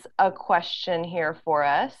has a question here for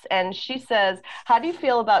us, and she says, how do you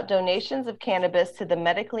feel about donations of cannabis to the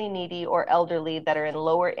medically needy or elderly that are in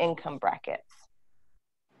lower income brackets?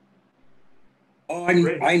 Oh,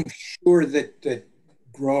 I'm sure that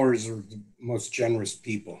growers are the most generous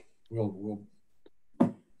people. They'll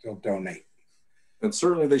donate. And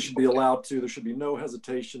certainly they should be allowed to. There should be no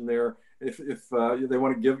hesitation there. If they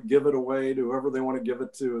want to give it away to whoever they want to give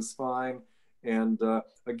it to is fine. And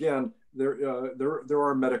again, there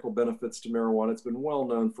are medical benefits to marijuana. It's been well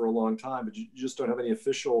known for a long time, but you just don't have any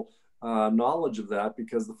official knowledge of that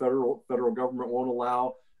because the federal government won't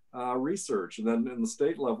allow research. And then in the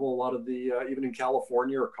state level, a lot of the, even in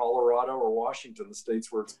California or Colorado or Washington, the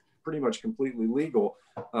states where it's pretty much completely legal,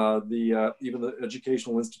 even the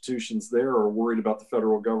educational institutions there are worried about the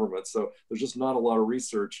federal government. So there's just not a lot of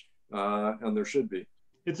research, and there should be.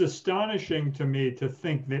 It's astonishing to me to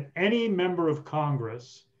think that any member of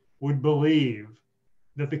Congress would believe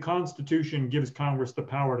that the Constitution gives Congress the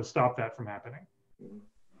power to stop that from happening.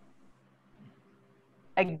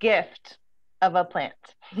 A gift of a plant.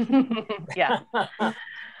 Yeah.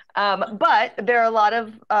 But there are a lot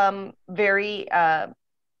of very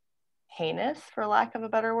heinous, for lack of a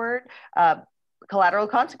better word, collateral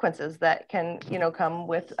consequences that can, come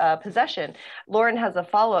with possession. Lauren has a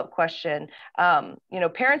follow-up question.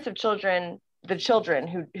 Parents of children, the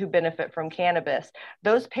children who benefit from cannabis,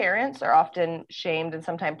 those parents are often shamed and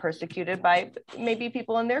sometimes persecuted by maybe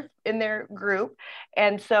people in their group,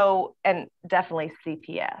 and definitely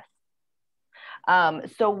CPS.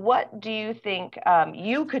 So what do you think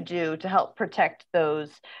you could do to help protect those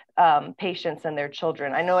patients and their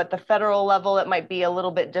children? I know at the federal level, it might be a little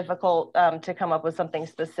bit difficult to come up with something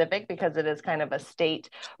specific because it is kind of a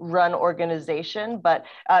state-run organization, but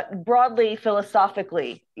broadly,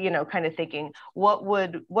 philosophically, kind of thinking,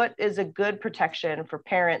 what is a good protection for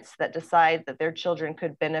parents that decide that their children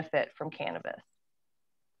could benefit from cannabis?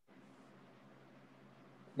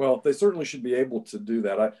 Well, they certainly should be able to do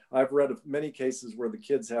that. I've read of many cases where the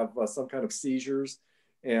kids have some kind of seizures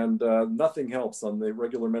and nothing helps on the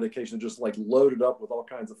regular medication, just like loaded up with all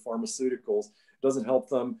kinds of pharmaceuticals. It doesn't help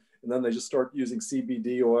them. And then they just start using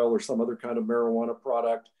CBD oil or some other kind of marijuana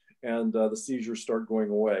product, and the seizures start going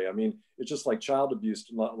away. I mean, it's just like child abuse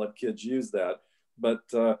to not let kids use that. But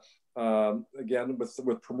again, with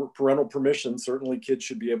parental permission, certainly kids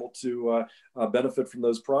should be able to benefit from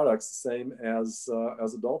those products the same as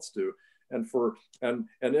adults do. And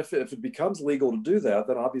if it becomes legal to do that,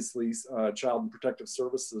 then obviously Child and Protective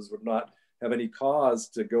Services would not have any cause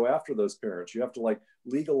to go after those parents. You have to like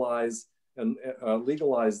legalize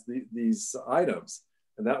these items,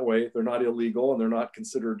 and that way they're not illegal and they're not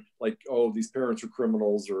considered like, oh, these parents are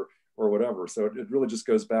criminals or whatever. So it really just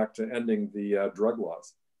goes back to ending the drug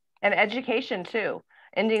laws. And education too,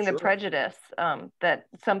 ending the prejudice that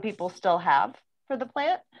some people still have for the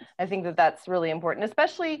plant. I think that that's really important,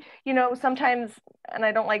 especially, you know, sometimes, and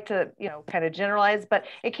I don't like to, you know, kind of generalize, but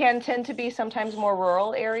it can tend to be sometimes more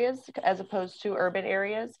rural areas as opposed to urban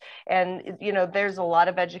areas. And, you know, there's a lot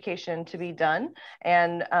of education to be done.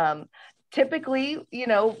 And typically, you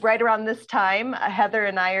know, right around this time, Heather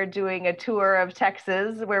and I are doing a tour of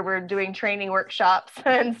Texas where we're doing training workshops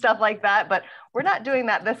and stuff like that, but we're not doing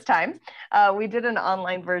that this time. We did an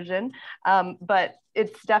online version, but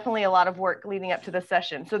it's definitely a lot of work leading up to the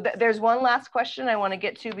session. So there's one last question I want to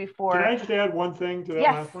get to before. Can I just add one thing to that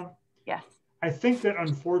last one? Yes. I think that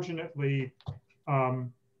unfortunately,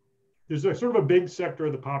 there's a sort of a big sector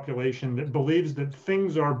of the population that believes that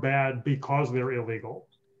things are bad because they're illegal.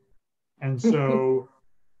 And so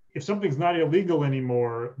if something's not illegal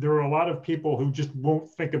anymore, there are a lot of people who just won't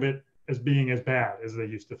think of it as being as bad as they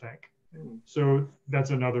used to think. So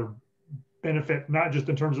that's another benefit, not just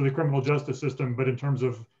in terms of the criminal justice system, but in terms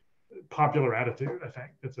of popular attitude, I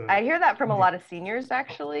think. I hear that from a lot of seniors,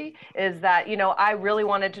 actually, is that, you know, I really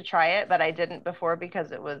wanted to try it, but I didn't before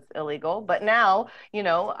because it was illegal. But now, you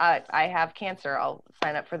know, I have cancer, I'll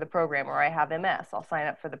sign up for the program, or I have MS, I'll sign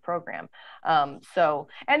up for the program. And,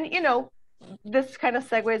 you know, this kind of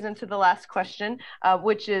segues into the last question,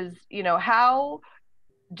 which is, you know, how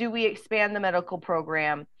do we expand the medical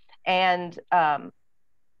program, and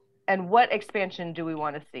what expansion do we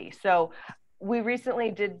want to see? So we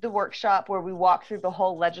recently did the workshop where we walked through the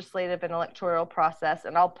whole legislative and electoral process,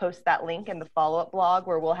 and I'll post that link in the follow-up blog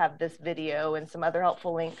where we'll have this video and some other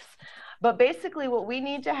helpful links. But basically what we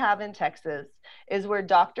need to have in Texas is where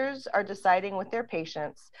doctors are deciding with their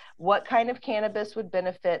patients what kind of cannabis would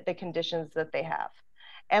benefit the conditions that they have.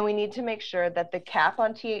 And we need to make sure that the cap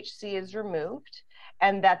on THC is removed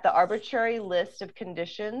and that the arbitrary list of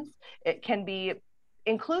conditions, it can be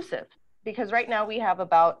inclusive, because right now we have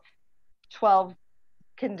about 12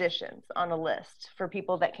 conditions on a list for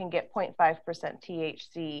people that can get 0.5%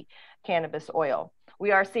 THC cannabis oil.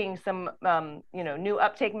 We are seeing some, you know, new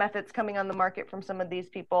uptake methods coming on the market from some of these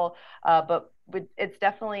people, but it's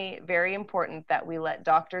definitely very important that we let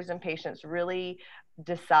doctors and patients really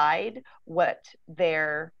decide what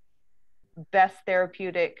their best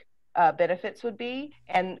therapeutic benefits would be,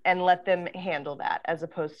 and let them handle that as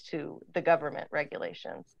opposed to the government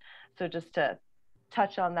regulations. So just to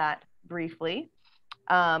touch on that briefly,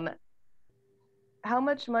 how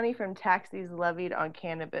much money from taxes levied on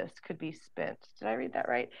cannabis could be spent? Did I read that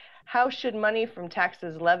right? How should money from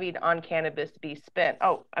taxes levied on cannabis be spent?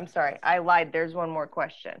 Oh, I'm sorry, I lied. There's one more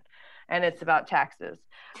question, and it's about taxes.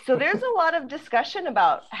 So there's a lot of discussion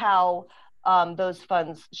about how those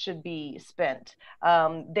funds should be spent.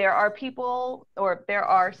 There are people, or there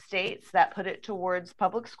are states that put it towards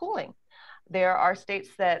public schooling. There are states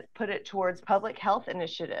that put it towards public health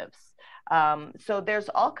initiatives. So there's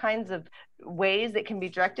all kinds of ways it can be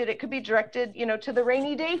directed. It could be directed, you know, to the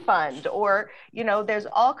rainy day fund, or, you know, there's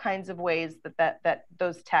all kinds of ways that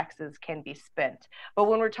those taxes can be spent. But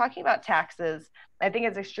when we're talking about taxes, I think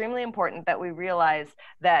it's extremely important that we realize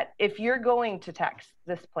that if you're going to tax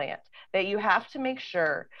this plant, that you have to make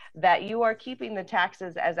sure that you are keeping the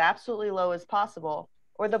taxes as absolutely low as possible,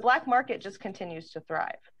 or the black market just continues to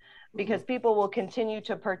thrive. Because people will continue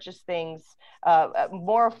to purchase things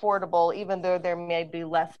more affordable, even though there may be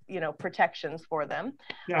less, you know, protections for them.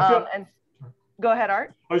 Yeah, and go ahead,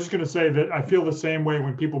 Art. I was just going to say that I feel the same way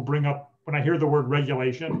when people bring up, when I hear the word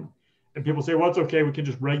regulation, and people say, well, it's okay, we can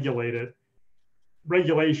just regulate it.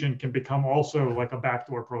 Regulation can become also like a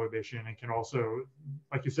backdoor prohibition, and can also,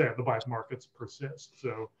 like you said, the black markets persist.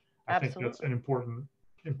 So I think that's an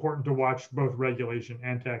important to watch both regulation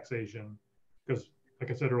and taxation, because like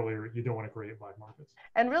I said earlier, you don't want to create black markets.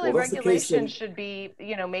 And really, Well, regulation should be,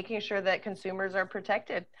 making sure that consumers are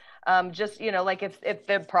protected. Just, like if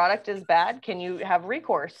the product is bad, can you have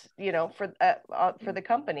recourse, for the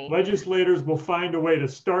company? Legislators will find a way to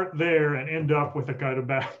start there and end up with a kind of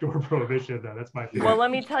backdoor prohibition. That's my theory. Well, let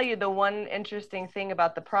me tell you, the one interesting thing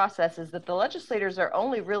about the process is that the legislators are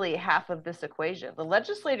only really half of this equation. The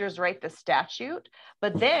legislators write the statute,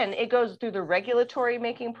 but then it goes through the regulatory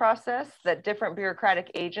making process that different bureaucratic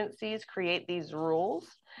agencies create these rules.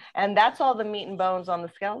 And that's all the meat and bones on the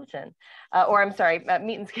skeleton.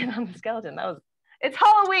 Meat and skin on the skeleton. It's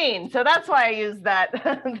Halloween. So that's why I used that,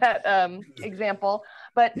 example.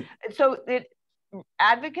 But so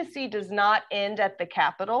advocacy does not end at the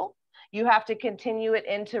Capitol. You have to continue it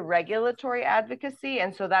into regulatory advocacy.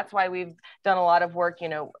 And so that's why we've done a lot of work,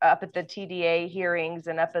 up at the TDA hearings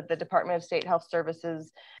and up at the Department of State Health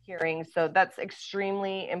Services hearings. So that's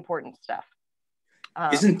extremely important stuff.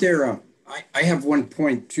 Isn't there I have one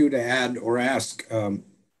point too to add or ask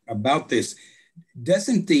about this.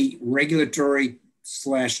 Doesn't the regulatory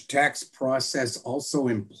 / tax process also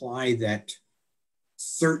imply that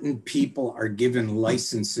certain people are given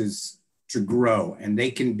licenses to grow and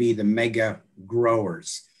they can be the mega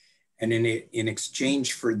growers? And in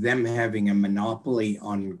exchange for them having a monopoly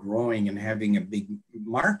on growing and having a big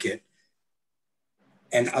market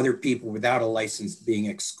and other people without a license being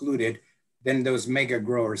excluded, then those mega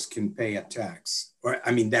growers can pay a tax. Or, I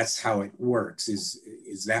mean, that's how it works.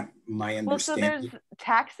 Is that my understanding? Well, so there's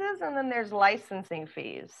taxes and then there's licensing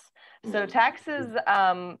fees. So taxes,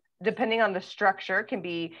 depending on the structure, can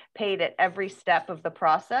be paid at every step of the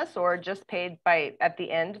process or just paid at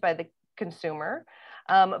the end by the consumer.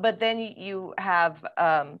 But then you have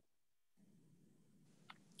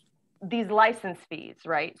these license fees,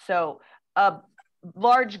 right? So a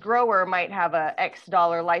large grower might have a X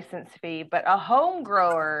dollar license fee, but a home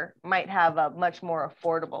grower might have a much more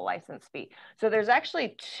affordable license fee. So there's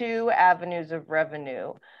actually two avenues of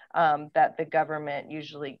revenue that the government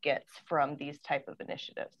usually gets from these type of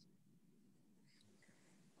initiatives.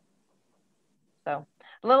 So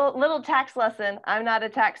little tax lesson. I'm not a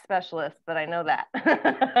tax specialist, but I know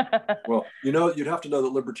that. Well, you'd have to know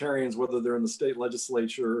that libertarians, whether they're in the state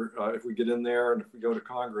legislature, if we get in there and if we go to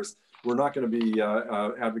Congress, we're not going to be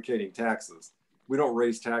advocating taxes. We don't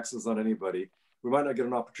raise taxes on anybody. We might not get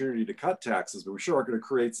an opportunity to cut taxes, but we sure are going to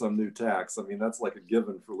create some new tax. I mean, that's like a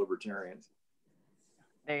given for libertarians.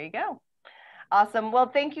 There you go. Awesome. Well,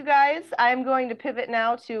 thank you guys. I'm going to pivot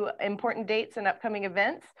now to important dates and upcoming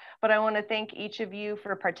events, but I want to thank each of you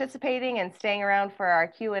for participating and staying around for our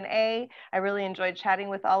Q&A. I really enjoyed chatting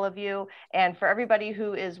with all of you. And for everybody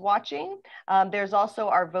who is watching, there's also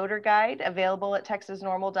our voter guide available at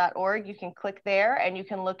texasnormal.org. You can click there and you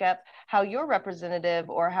can look up how your representative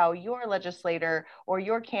or how your legislator or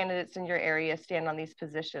your candidates in your area stand on these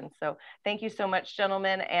positions. So thank you so much,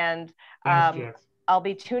 gentlemen. And Thanks, I'll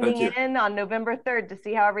be tuning in on November 3rd to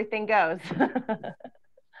see how everything goes.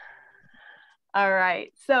 All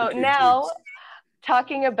right, so now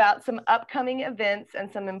talking about some upcoming events and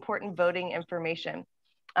some important voting information.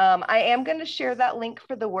 I am going to share that link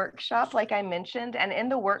for the workshop, like I mentioned, and in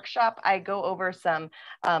the workshop, I go over some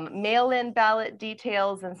mail-in ballot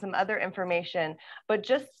details and some other information, but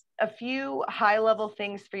just a few high-level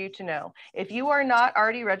things for you to know. If you are not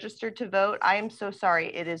already registered to vote, I am so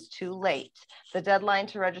sorry, it is too late. The deadline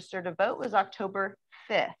to register to vote was October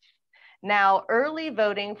 5th. Now, early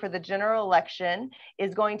voting for the general election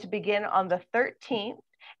is going to begin on the 13th,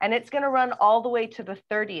 and it's going to run all the way to the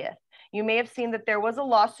 30th. You may have seen that there was a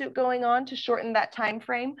lawsuit going on to shorten that time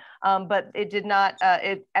frame, but it did not,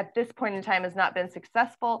 at this point in time has not been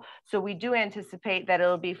successful. So we do anticipate that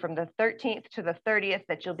it'll be from the 13th to the 30th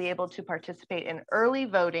that you'll be able to participate in early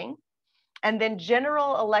voting. And then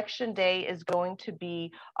general election day is going to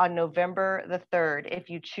be on November the 3rd if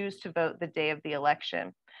you choose to vote the day of the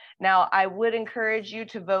election. Now, I would encourage you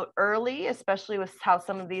to vote early, especially with how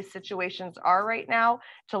some of these situations are right now.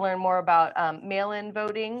 To learn more about mail-in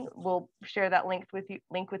voting, we'll share that link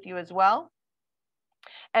with you as well.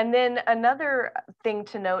 And then another thing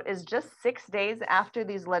to note is just 6 days after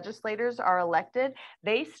these legislators are elected,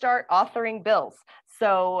 they start authoring bills.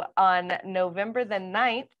 So on November the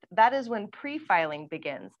 9th, that is when pre-filing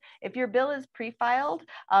begins. If your bill is pre-filed,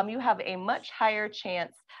 you have a much higher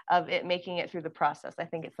chance of it making it through the process. I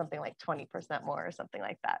think it's something like 20% more or something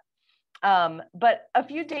like that. But a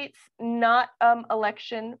few dates not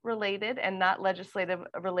election related and not legislative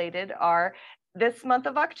related are this month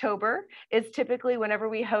of October is typically whenever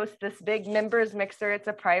we host this big members mixer. It's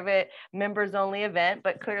a private members only event,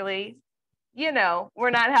 but clearly you know, we're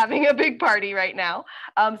not having a big party right now.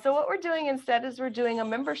 So what we're doing instead is we're doing a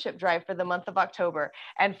membership drive for the month of October.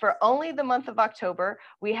 And for only the month of October,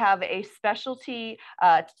 we have a specialty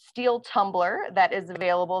steel tumbler that is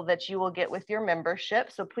available that you will get with your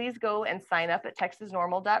membership. So please go and sign up at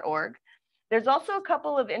texasnormal.org. There's also a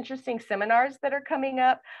couple of interesting seminars that are coming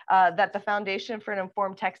up that the Foundation for an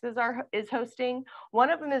Informed Texas is hosting. One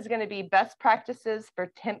of them is going to be Best Practices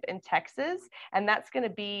for Hemp in Texas, and that's going to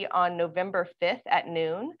be on November 5th at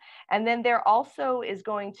noon. And then there also is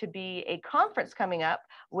going to be a conference coming up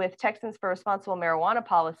with Texans for Responsible Marijuana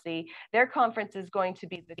Policy. Their conference is going to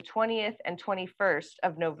be the 20th and 21st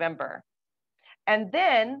of November. And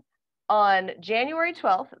then on January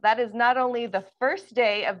 12th, that is not only the first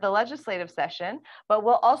day of the legislative session, but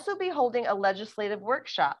we'll also be holding a legislative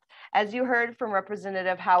workshop. As you heard from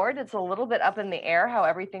Representative Howard, it's a little bit up in the air how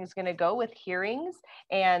everything's going to go with hearings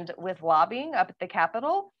and with lobbying up at the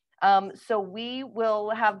Capitol. So we will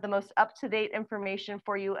have the most up-to-date information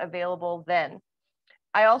for you available then.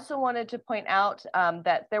 I also wanted to point out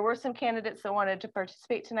that there were some candidates that wanted to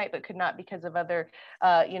participate tonight but could not because of other,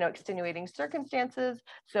 extenuating circumstances.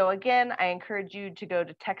 So again, I encourage you to go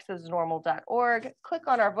to texasnormal.org, click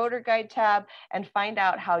on our voter guide tab, and find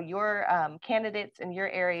out how your candidates in your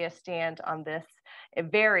area stand on this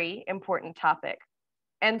very important topic.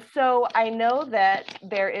 And so I know that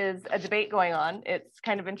there is a debate going on. It's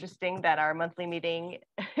kind of interesting that our monthly meeting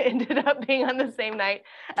ended up being on the same night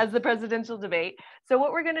as the presidential debate. So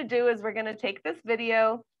what we're going to do is we're going to take this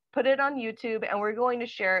video, put it on YouTube, and we're going to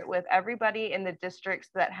share it with everybody in the districts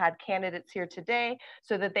that had candidates here today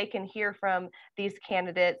so that they can hear from these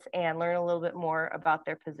candidates and learn a little bit more about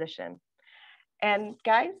their position. And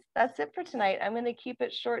guys, that's it for tonight. I'm going to keep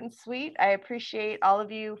it short and sweet. I appreciate all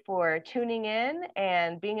of you for tuning in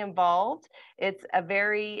and being involved. It's a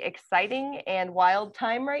very exciting and wild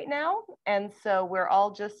time right now. And so we're all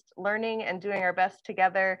just learning and doing our best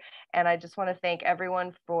together. And I just want to thank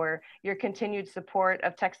everyone for your continued support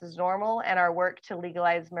of Texas Normal and our work to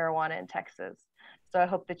legalize marijuana in Texas. So I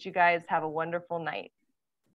hope that you guys have a wonderful night.